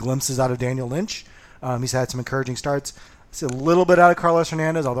see glimpses out of Daniel Lynch. He's had some encouraging starts. I see a little bit out of Carlos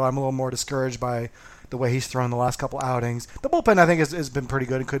Hernandez, although I'm a little more discouraged by the way he's thrown the last couple outings. The bullpen, I think, has been pretty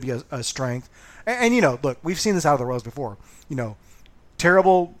good. It could be a strength. And look, we've seen this out of the Royals before.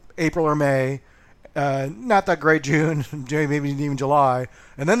 Terrible April or May, not that great June, maybe even July,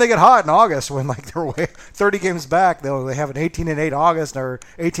 and then they get hot in August when they're away 30 games back. They have an 18-8 August or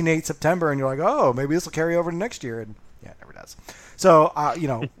 18-8 September, and you're like, oh, maybe this will carry over to next year, and yeah, it never does. So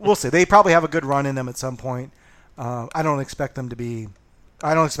we'll see. They probably have a good run in them at some point. I don't expect them to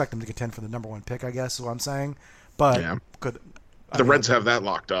contend for the number one pick, I guess is what I'm saying. But yeah. The Reds have that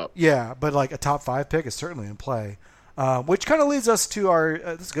locked up. Yeah, but a top 5 pick is certainly in play. Which kind of leads us to our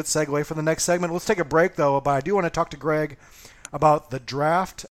this is a good segue for the next segment. Let's take a break, though, but I do want to talk to Greg about the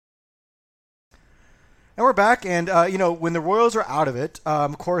draft. And we're back, and when the Royals are out of it,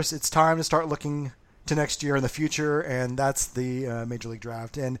 of course, it's time to start looking to next year in the future, and that's the Major League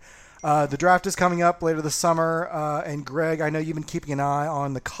Draft. And the draft is coming up later this summer, and Greg, I know you've been keeping an eye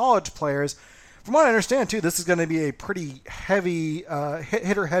on the college players. From what I understand, too, this is going to be a pretty heavy,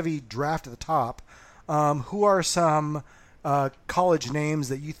 hitter-heavy draft at the top. Who are some college names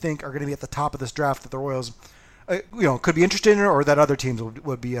that you think are going to be at the top of this draft that the Royals, could be interested in, or that other teams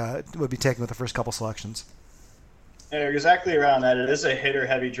would be taking with the first couple selections? Yeah, exactly around that. It is a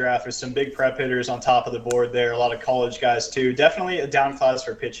hitter-heavy draft with some big prep hitters on top of the board there. A lot of college guys, too. Definitely a down class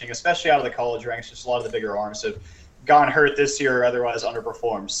for pitching, especially out of the college ranks. Just a lot of the bigger arms have gone hurt this year or otherwise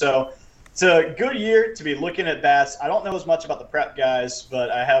underperformed. So it's a good year to be looking at bats. I don't know as much about the prep guys,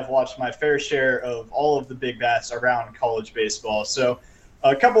 but I have watched my fair share of all of the big bats around college baseball. So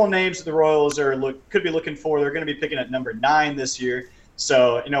a couple of names that the Royals could be looking for. They're going to be picking at number 9 this year.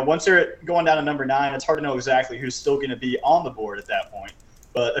 So, once they're going down to number 9, it's hard to know exactly who's still going to be on the board at that point.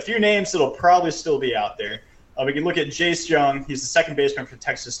 But a few names that'll probably still be out there. We can look at Jace Jung. He's the second baseman for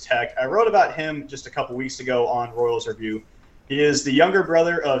Texas Tech. I wrote about him just a couple weeks ago on Royals Review. He is the younger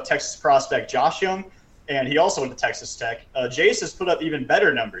brother of Texas prospect Josh Jung, and he also went to Texas Tech. Jace has put up even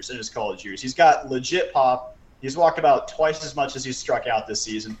better numbers in his college years. He's got legit pop. He's walked about twice as much as he's struck out this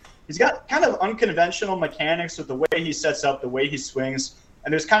season. He's got kind of unconventional mechanics with the way he sets up, the way he swings,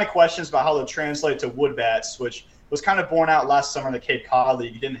 and there's kind of questions about how they'll translate to wood bats, which was kind of borne out last summer in the Cape Cod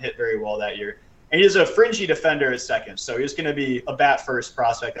League. He didn't hit very well that year. And he's a fringy defender at second, so he's going to be a bat-first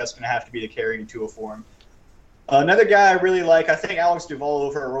prospect. That's going to have to be the carrying tool for him. Another guy I really like, I think Alex Duvall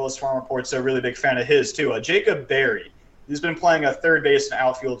over at Royals Farm Report's a really big fan of his, too. Jacob Berry. He's been playing a third base and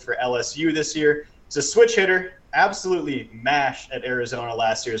outfield for LSU this year. He's a switch hitter, absolutely mashed at Arizona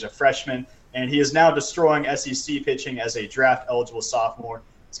last year as a freshman, and he is now destroying SEC pitching as a draft-eligible sophomore.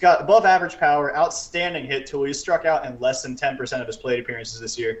 He's got above-average power, outstanding hit tool. He's struck out in less than 10% of his plate appearances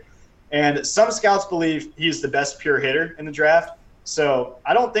this year. And some scouts believe he's the best pure hitter in the draft. So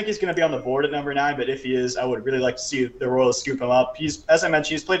I don't think he's going to be on the board at number 9, but if he is, I would really like to see the Royals scoop him up. As I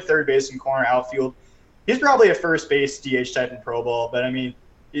mentioned, he's played third base and corner outfield. He's probably a first base DH type in pro ball, but you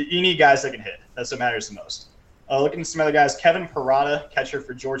need guys that can hit. That's what matters the most. Looking at some other guys, Kevin Parada, catcher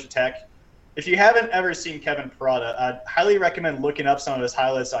for Georgia Tech. If you haven't ever seen Kevin Parada, I'd highly recommend looking up some of his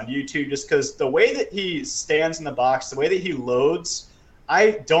highlights on YouTube, just because the way that he stands in the box, the way that he loads,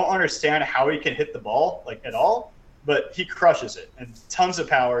 I don't understand how he can hit the ball at all, but he crushes it. And tons of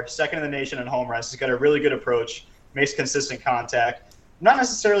power, second in the nation in home runs. He's got a really good approach, makes consistent contact. not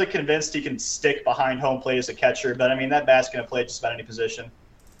necessarily convinced he can stick behind home plate as a catcher, but I mean, that bat's going to play just about any position.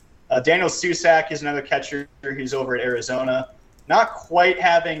 Daniel Susac is another catcher. He's over at Arizona. Not quite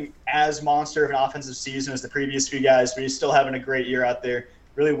having as monster of an offensive season as the previous few guys, but he's still having a great year out there.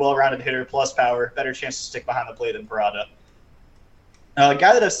 Really well-rounded hitter, plus power, better chance to stick behind the plate than Parada. A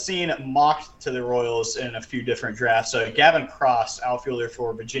guy that I've seen mocked to the Royals in a few different drafts, Gavin Cross, outfielder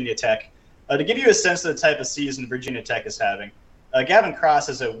for Virginia Tech. To give you a sense of the type of season Virginia Tech is having, Gavin Cross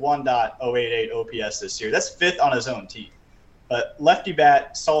has a 1.088 OPS this year. That's fifth on his own team. Lefty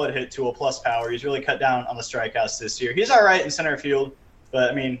bat, solid hit tool, plus power. He's really cut down on the strikeouts this year. He's all right in center field,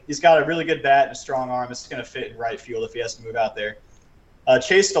 but, I mean, he's got a really good bat and a strong arm. It's going to fit in right field if he has to move out there.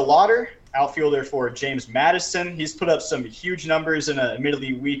 Chase DeLauder, outfielder for James Madison. He's put up some huge numbers in an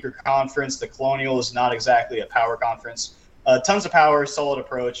admittedly weaker conference. The Colonial is not exactly a power conference. Tons of power, solid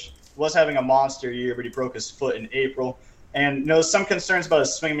approach. Was having a monster year, but he broke his foot in April. And some concerns about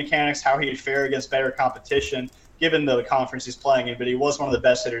his swing mechanics, how he'd fare against better competition, given the conference he's playing in. But he was one of the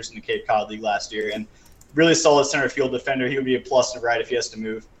best hitters in the Cape Cod League last year, and really solid center field defender. He would be a plus in right if he has to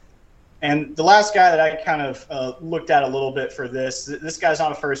move. And the last guy that I kind of looked at a little bit for this guy's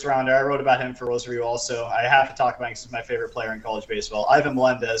not a first rounder. I wrote about him for Rosarito also. I have to talk about him because he's my favorite player in college baseball. Ivan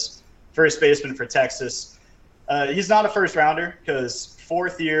Melendez, first baseman for Texas. He's not a first rounder because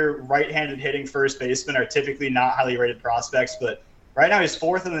fourth-year right-handed hitting first basemen are typically not highly rated prospects, but right now he's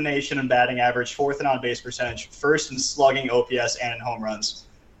fourth in the nation in batting average, fourth in on-base percentage, first in slugging, OPS, and in home runs.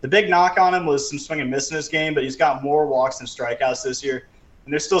 The big knock on him was some swing and miss in his game, but he's got more walks than strikeouts this year.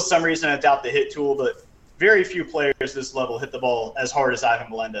 And there's still some reason to doubt the hit tool, but very few players at this level hit the ball as hard as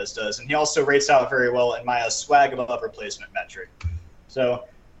Ivan Melendez does. And he also rates out very well in my swag above replacement metric. So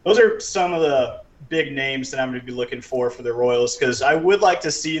those are some of the big names that I'm going to be looking for the Royals, because I would like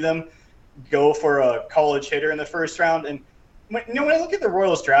to see them go for a college hitter in the first round. And when I look at the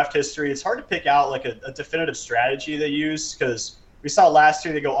Royals draft history, it's hard to pick out like a definitive strategy they use, because we saw last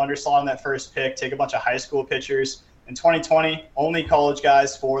year they go underslot on that first pick, take a bunch of high school pitchers. In 2020, only college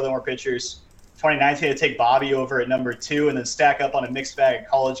guys, 4 of them were pitchers. 2019, they take Bobby over at number 2 and then stack up on a mixed bag of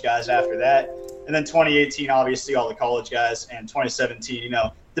college guys after that. And then 2018, obviously, all the college guys. And 2017,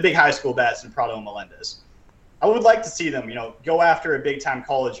 the big high school bats in Prado and Melendez. I would like to see them, go after a big-time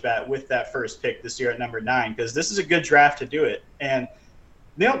college bat with that first pick this year at number 9, because this is a good draft to do it. And,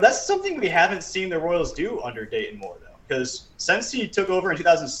 that's something we haven't seen the Royals do under Dayton Moore, though, because since he took over in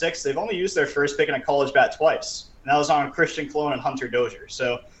 2006, they've only used their first pick in a college bat twice. And that was on Christian Colon and Hunter Dozier.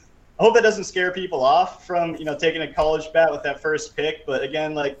 So I hope that doesn't scare people off from, taking a college bat with that first pick. But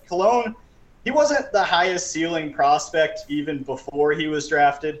again, like Colon, he wasn't the highest ceiling prospect even before he was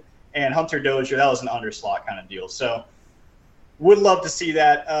drafted. And Hunter Dozier, that was an underslot kind of deal. So would love to see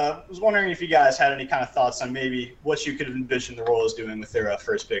that. I was wondering if you guys had any kind of thoughts on maybe what you could envision the Royals doing with their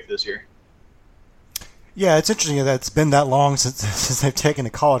first pick this year. Yeah, it's interesting that it's been that long since they've taken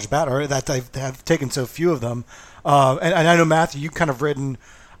a college bat, or that they have taken so few of them. And I know, Matthew, you've kind of written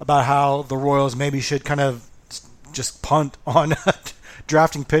about how the Royals maybe should kind of just punt on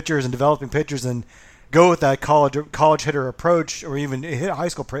drafting pitchers and developing pitchers and go with that college hitter approach, or even hit high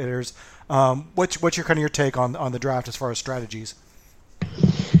school hitters. What's your take on the draft as far as strategies?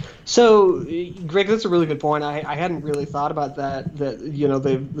 So, Greg, that's a really good point. I hadn't really thought about that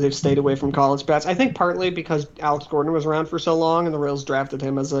they've stayed away from college bats. I think partly because Alex Gordon was around for so long and the Royals drafted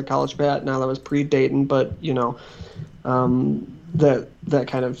him as a college bat. Now that was pre-Dayton, but, that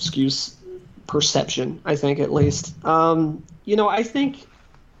kind of skews perception, I think, at least. I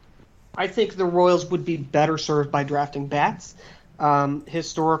think the Royals would be better served by drafting bats.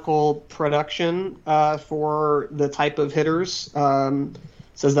 Historical production for the type of hitters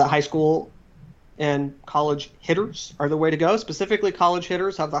says that high school and college hitters are the way to go. Specifically, college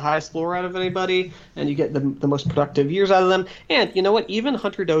hitters have the highest floor out of anybody, and you get the most productive years out of them. And you know what? Even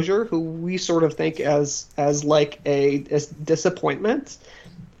Hunter Dozier, who we sort of think as like a disappointment,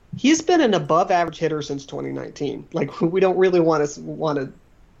 he's been an above-average hitter since 2019. Like, we don't really want to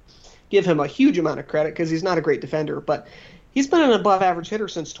give him a huge amount of credit because he's not a great defender, but he's been an above-average hitter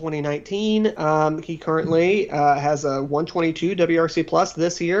since 2019. He currently has a 122 WRC plus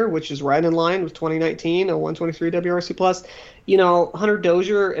this year, which is right in line with 2019, a 123 WRC plus. Hunter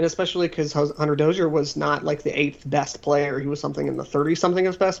Dozier, and especially because Hunter Dozier was not like the 8th best player, he was something in the 30-something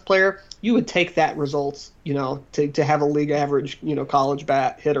as best player. You would take that results, to have a league average, college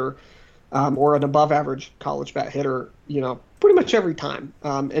bat hitter, or an above-average college bat hitter, pretty much every time.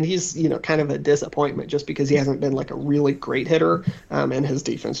 And he's, kind of a disappointment just because he hasn't been like a really great hitter, and his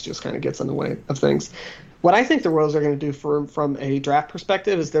defense just kind of gets in the way of things. What I think the Royals are going to do from a draft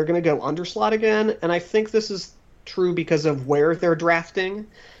perspective is they're going to go underslot again, and I think this is true because of where they're drafting.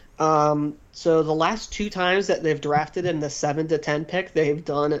 So the last 2 times that they've drafted in the 7 to 10 pick, they've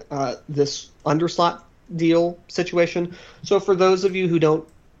done this underslot deal situation. So for those of you who don't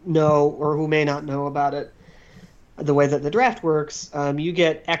know or who may not know about it, the way that the draft works, you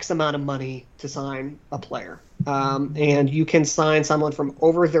get X amount of money to sign a player. And you can sign someone from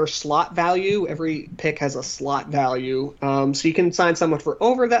over their slot value. Every pick has a slot value. So you can sign someone for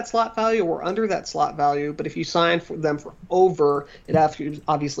over that slot value or under that slot value. But if you sign them for over, it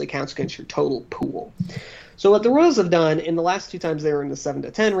obviously counts against your total pool. So what the Royals have done in the last 2 times they were in the 7 to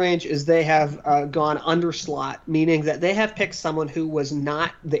 10 range is they have gone under slot, meaning that they have picked someone who was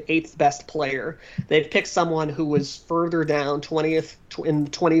not the 8th best player. They've picked someone who was further down, 20th in the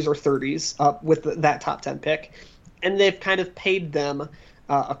 20s or 30s, up with that top 10 pick, and they've kind of paid them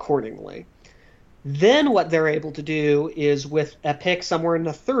accordingly. Then what they're able to do is with a pick somewhere in the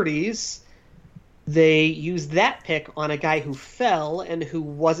 30s, they use that pick on a guy who fell and who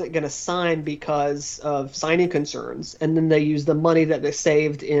wasn't going to sign because of signing concerns, and then they use the money that they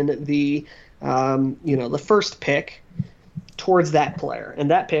saved in the the first pick towards that player, and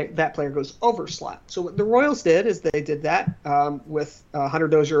that player goes over slot. So what the Royals did is they did that with Hunter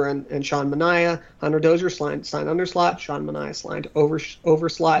Dozier and Sean Manaea. Hunter Dozier signed under slot. Sean Manaea signed over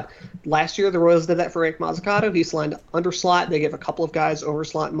slot. Last year the Royals did that for Frank Mazzucato. He signed under slot. They gave a couple of guys over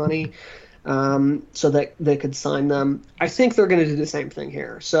slot money. So that they could sign them. I think they're going to do the same thing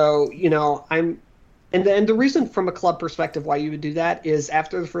here. So, and the reason from a club perspective why you would do that is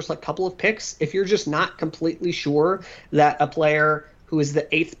after the first couple of picks, if you're just not completely sure that a player who is the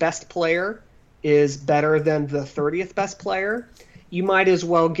 8th best player is better than the 30th best player, you might as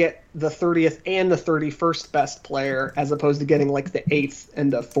well get the 30th and the 31st best player as opposed to getting the 8th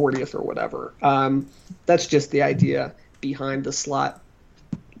and the 40th or whatever. That's just the idea behind the slot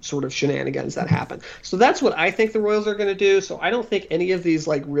sort of shenanigans that happen. So that's what I think the Royals are going to do. So I don't think any of these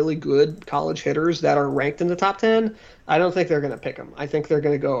really good college hitters that are ranked in the top 10, I don't think they're going to pick them. I think they're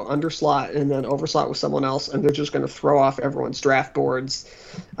going to go under slot and then over slot with someone else, and they're just going to throw off everyone's draft boards.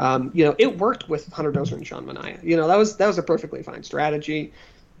 It worked with Hunter Dozier and Sean Manaea. That was a perfectly fine strategy.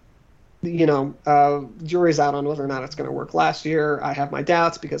 Jury's out on whether or not it's going to work last year. I have my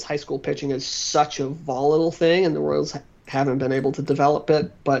doubts because high school pitching is such a volatile thing, and the Royals haven't been able to develop it.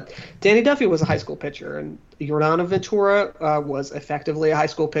 But Danny Duffy was a high school pitcher, and Yordan Ventura was effectively a high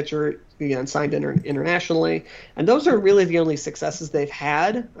school pitcher, again, signed internationally. And those are really the only successes they've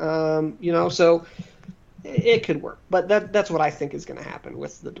had, so it could work. But that's what I think is going to happen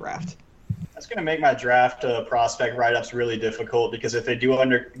with the draft. That's going to make my draft prospect write-ups really difficult because if they do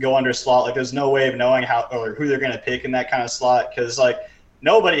go under slot, there's no way of knowing how or who they're going to pick in that kind of slot because,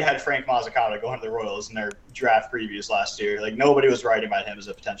 nobody had Frank Mazzucato going to the Royals in their draft previews last year. Nobody was writing about him as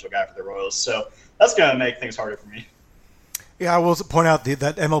a potential guy for the Royals. So that's going to make things harder for me. Yeah, I will point out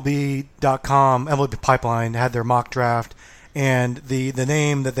that MLB.com, MLB Pipeline, had their mock draft, and the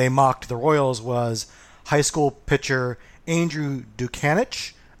name that they mocked the Royals was high school pitcher Andrew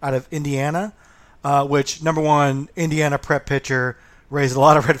Dukanich out of Indiana, which, number one, Indiana prep pitcher, raised a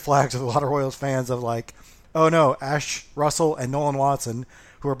lot of red flags with a lot of Royals fans of oh no, Ash Russell and Nolan Watson,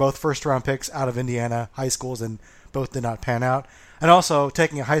 who are both first-round picks out of Indiana high schools and both did not pan out. And also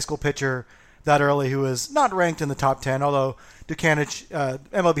taking a high school pitcher that early who is not ranked in the top 10, although Dukanich,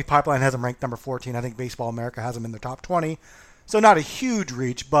 MLB Pipeline has him ranked number 14. I think Baseball America has him in their top 20. So not a huge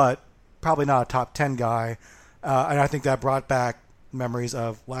reach, but probably not a top 10 guy. And I think that brought back memories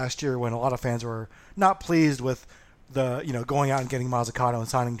of last year when a lot of fans were not pleased with the, going out and getting Mazzucato and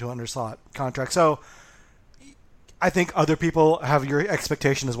signing to an underslot contract. So I think other people have your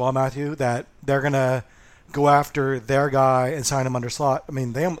expectation as well, Matthew, that they're going to go after their guy and sign him under slot. I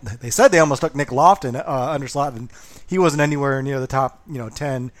mean, they said they almost took Nick Lofton under slot, and he wasn't anywhere near the top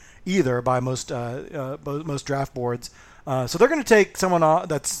 10 either by most draft boards. So they're going to take someone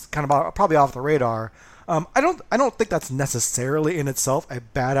that's kind of probably off the radar. I don't think that's necessarily in itself a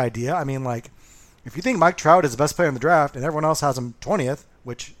bad idea. I mean, if you think Mike Trout is the best player in the draft and everyone else has him 20th,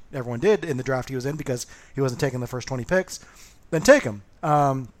 which everyone did in the draft he was in because he wasn't taking the first 20 picks, then take him.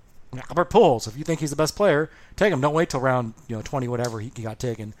 Albert Pujols, if you think he's the best player, take him. Don't wait till round 20, whatever he got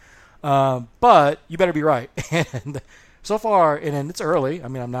taken. But you better be right. And so far, and it's early. I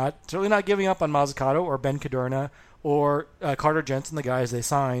mean, I'm certainly not giving up on Mazzucato or Ben Cadorna or Carter Jensen, the guys they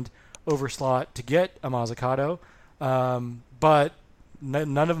signed over slot to get a Mazzucato. But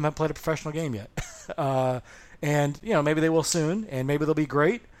none of them have played a professional game yet. And maybe they will soon, and maybe they'll be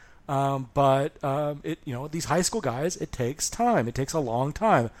great. But these high school guys, it takes time. It takes a long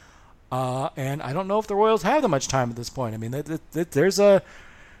time. And I don't know if the Royals have that much time at this point. I mean, there's a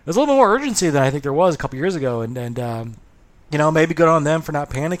there's a little more urgency than I think there was a couple years ago, and maybe good on them for not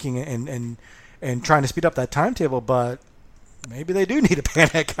panicking and trying to speed up that timetable, but maybe they do need to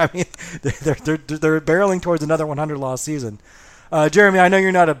panic. I mean, they're barreling towards another 100-loss season. Jeremy, I know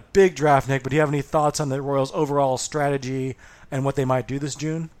you're not a big draft Nick, but do you have any thoughts on the Royals' overall strategy and what they might do this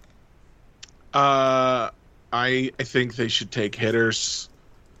June? I think they should take hitters.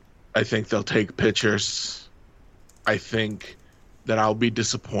 I think they'll take pitchers. I think that I'll be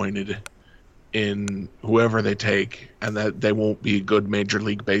disappointed in whoever they take, and that they won't be good Major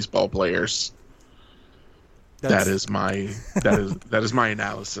League Baseball players. That is my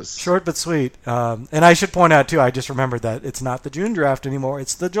analysis. Short but sweet. And I should point out too, I just remembered that it's not the June draft anymore;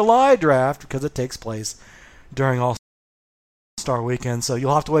 it's the July draft because it takes place during All-Star Weekend. So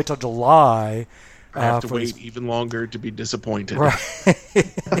you'll have to wait till July. I have to wait even longer to be disappointed. Right.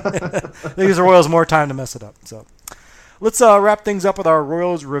 They use the Royals more time to mess it up. So let's wrap things up with our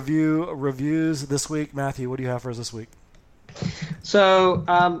Royals reviews this week. Matthew, what do you have for us this week? So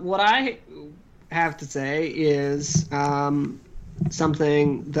what I have to say is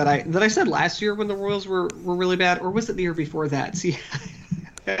something that I said last year when the Royals were really bad, or was it the year before that? See,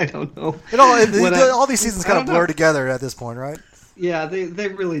 I don't know. All these seasons kind of blur together at this point, right? Yeah, they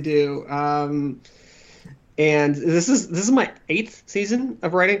really do. And this is my 8th season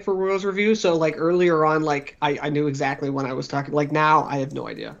of writing for Royals Review. So like earlier on, like I knew exactly when I was talking. Like now, I have no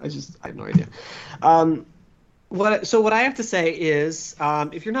idea. I have no idea. What I have to say is,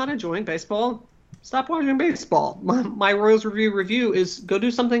 if you're not enjoying baseball, stop watching baseball. My Royals review is go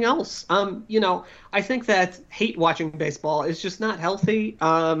do something else. I think that hate watching baseball is just not healthy.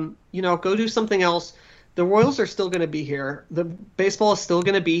 Go do something else. The Royals are still going to be here. The baseball is still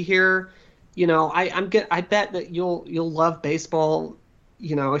going to be here. I bet that you'll love baseball.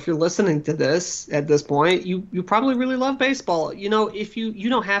 If you're listening to this at this point, you probably really love baseball. If you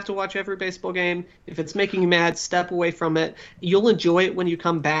don't have to watch every baseball game. If it's making you mad, step away from it. You'll enjoy it when you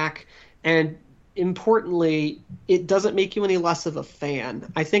come back. And importantly, it doesn't make you any less of a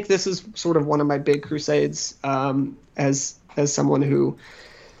fan. I think this is sort of one of my big crusades as someone who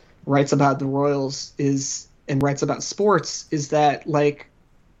writes about the Royals and writes about sports, is that like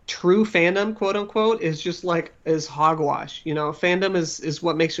true fandom, quote unquote, is just like is hogwash. Fandom is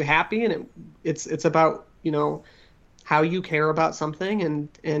what makes you happy, and it's about how you care about something,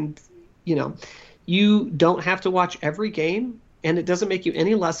 and you don't have to watch every game, and it doesn't make you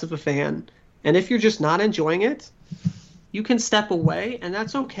any less of a fan. And if you're just not enjoying it, you can step away, and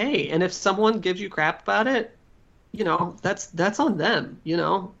that's okay. And if someone gives you crap about it, that's on them.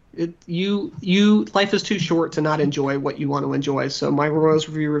 Life is too short to not enjoy what you want to enjoy. So my Royals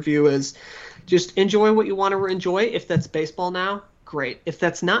review is just enjoy what you want to enjoy. If that's baseball now, great. If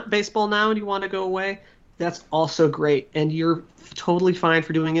that's not baseball now and you want to go away, that's also great. And you're totally fine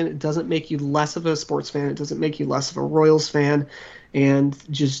for doing it. It doesn't make you less of a sports fan. It doesn't make you less of a Royals fan. And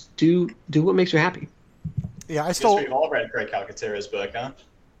just do what makes you happy. Yeah, I guess we've all read Craig Calcaterra's book, huh?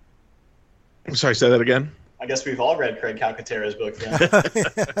 I'm sorry, say that again. I guess we've all read Craig Calcaterra's book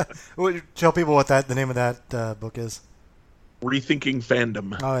then. Tell people what the name of that book is. Rethinking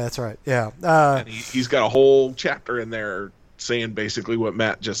Fandom. Oh, that's right. Yeah. And he's got a whole chapter in there saying basically what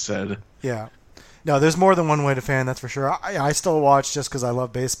Matt just said. Yeah. No, there's more than one way to fan, that's for sure. I still watch just because I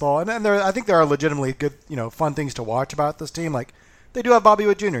love baseball, and I think there are legitimately good, fun things to watch about this team. Like they do have Bobby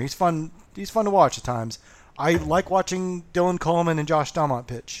Witt Jr. He's fun to watch at times. I like watching Dylan Coleman and Josh Staumont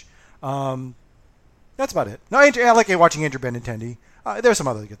pitch. That's about it. No, I like watching Andrew Benintendi. There's some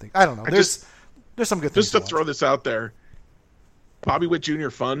other good things. I don't know. There's some good things. Just to throw this out there, Bobby Witt Jr.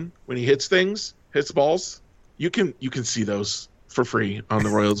 fun when he hits balls. You can see those for free on the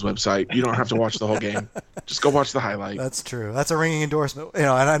Royals website. You don't have to watch the whole game. Just go watch the highlight. That's true. That's a ringing endorsement.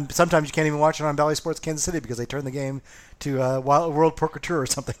 And sometimes you can't even watch it on Bally Sports Kansas City because they turn the game to World Poker Tour or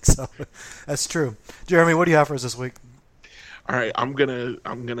something. So that's true. Jeremy, what do you have for us this week? All right, I'm gonna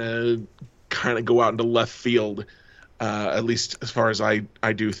kind of go out into left field, at least as far as I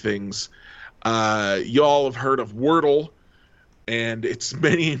do things. Y'all have heard of Wordle and its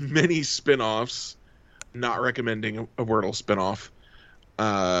many spin-offs. Not recommending a Wordle spinoff.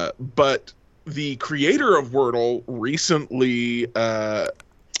 But the creator of Wordle recently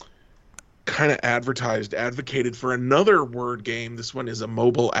kind of advocated for another word game. This one is a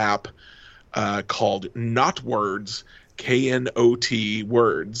mobile app called Not Words, KNOT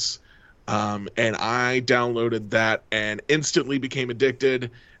Words. And I downloaded that and instantly became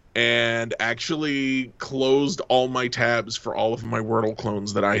addicted and actually closed all my tabs for all of my Wordle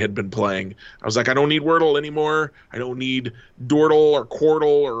clones that I had been playing. I was like, I don't need Wordle anymore. I don't need Dordle or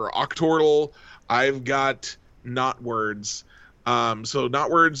Quordle or Octordle. I've got Not Words. So Not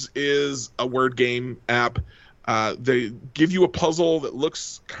Words is a word game app. They give you a puzzle that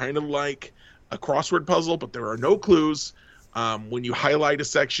looks kind of like a crossword puzzle, but there are no clues. When you highlight a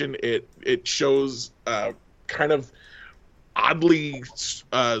section, it shows kind of oddly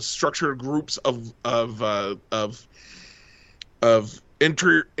structured groups of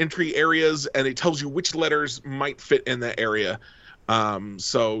entry areas, and it tells you which letters might fit in that area.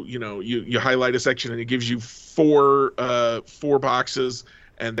 So you highlight a section and it gives you four boxes,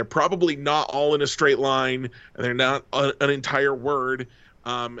 and they're probably not all in a straight line, and they're not an entire word.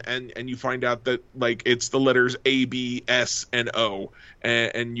 And you find out that like it's the letters A, B, S, and O,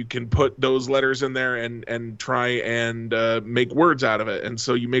 and you can put those letters in there and try and make words out of it. And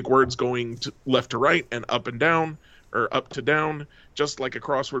so you make words going left to right and up and down, or up to down, just like a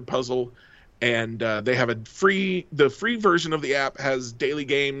crossword puzzle. And they have the free version of the app has daily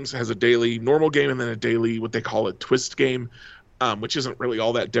games, has a daily normal game, and then a daily what they call a twist game, which isn't really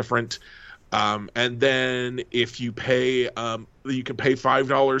all that different. And then if you pay, you can pay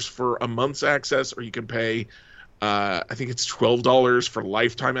 $5 for a month's access, or you can pay, I think it's $12 for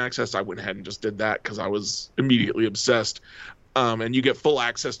lifetime access. I went ahead and just did that because I was immediately obsessed. And you get full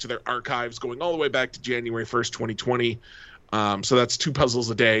access to their archives going all the way back to January 1st, 2020. So that's 2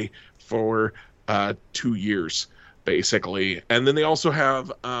 puzzles a day for 2 years, basically. And then they also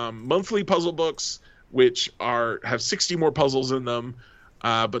have monthly puzzle books, which have 60 more puzzles in them.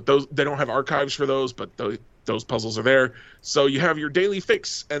 But they don't have archives for those, but those puzzles are there. So you have your daily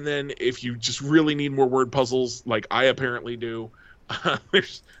fix, and then if you just really need more word puzzles, like I apparently do,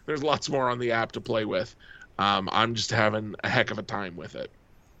 there's lots more on the app to play with. I'm just having a heck of a time with it.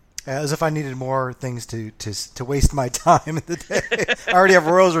 As if I needed more things to waste my time in the day. I already have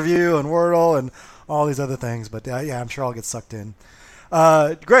Royals Review and Wordle and all these other things, but yeah, I'm sure I'll get sucked in.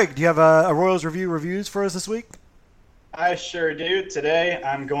 Greg, do you have a Royals reviews for us this week? I sure do. Today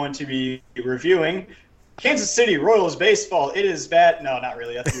I'm going to be reviewing Kansas City Royals baseball. It is bad. No, not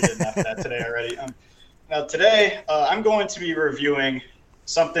really. I think we did enough of that today already. Now today I'm going to be reviewing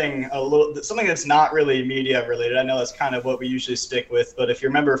something that's not really media related. I know that's kind of what we usually stick with, but if you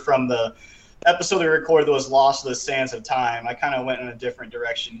remember from the episode we recorded that was Lost to the Sands of Time, I kind of went in a different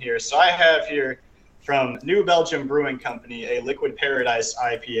direction here. So I have here from New Belgium Brewing Company a Liquid Paradise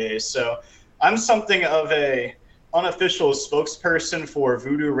IPA. So I'm something of a unofficial spokesperson for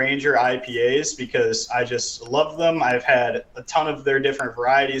Voodoo Ranger IPAs because I just love them. I've had a ton of their different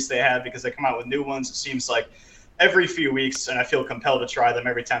varieties they have because they come out with new ones. It seems like every few weeks, and I feel compelled to try them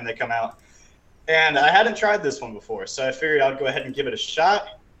every time they come out. And I hadn't tried this one before, so I figured I'd go ahead and give it a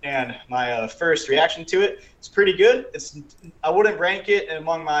shot. And my first reaction to it, it's pretty good. I wouldn't rank it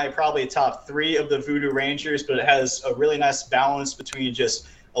among my probably top 3 of the Voodoo Rangers, but it has a really nice balance between just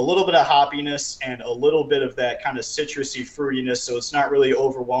a little bit of hoppiness and a little bit of that kind of citrusy fruitiness, so it's not really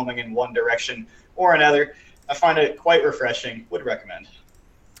overwhelming in one direction or another. I find it quite refreshing. Would recommend.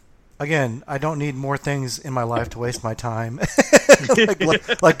 Again, I don't need more things in my life to waste my time,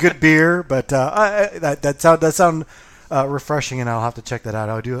 like good beer. But that sound refreshing, and I'll have to check that out.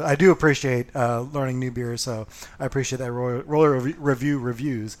 I do appreciate learning new beers, so I appreciate that roller review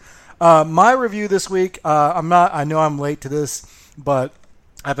reviews. My review this week, I know I'm late to this, but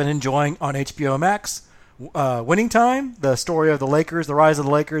I've been enjoying on HBO Max Winning Time, the story of the Lakers, the rise of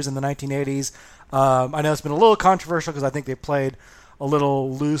the Lakers in the 1980s. I know it's been a little controversial because I think they played a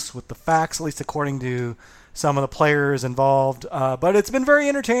little loose with the facts, at least according to some of the players involved. But it's been very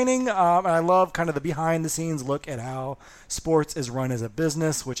entertaining, and I love kind of the behind-the-scenes look at how sports is run as a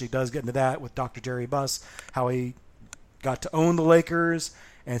business, which he does get into that with Dr. Jerry Buss, how he got to own the Lakers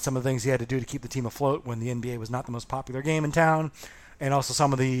and some of the things he had to do to keep the team afloat when the NBA was not the most popular game in town, and also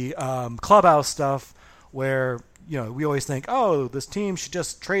some of the clubhouse stuff where we always think, oh, this team should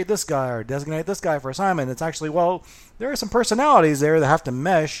just trade this guy or designate this guy for assignment. It's actually, well, there are some personalities there that have to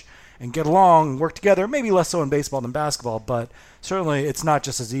mesh and get along and work together. Maybe less so in baseball than basketball, but certainly it's not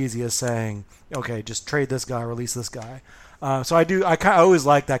just as easy as saying, okay, just trade this guy, release this guy. So I always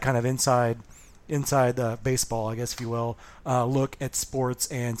like that kind of inside baseball, I guess if you will, look at sports,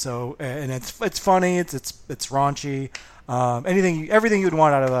 and it's funny, it's raunchy, everything you'd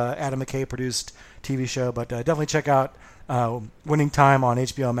want out of a Adam McKay produced TV show. But definitely check out Winning Time on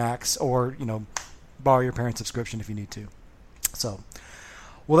HBO Max, or borrow your parents' subscription if you need to. So,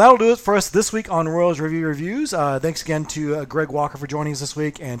 well, that'll do it for us this week on Royals Review Reviews. Thanks again to Greg Walker for joining us this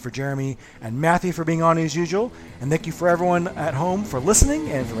week, and for Jeremy and Matthew for being on as usual. And thank you for everyone at home for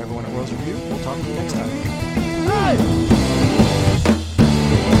listening, and for everyone at Royals Review. We'll talk to you next time.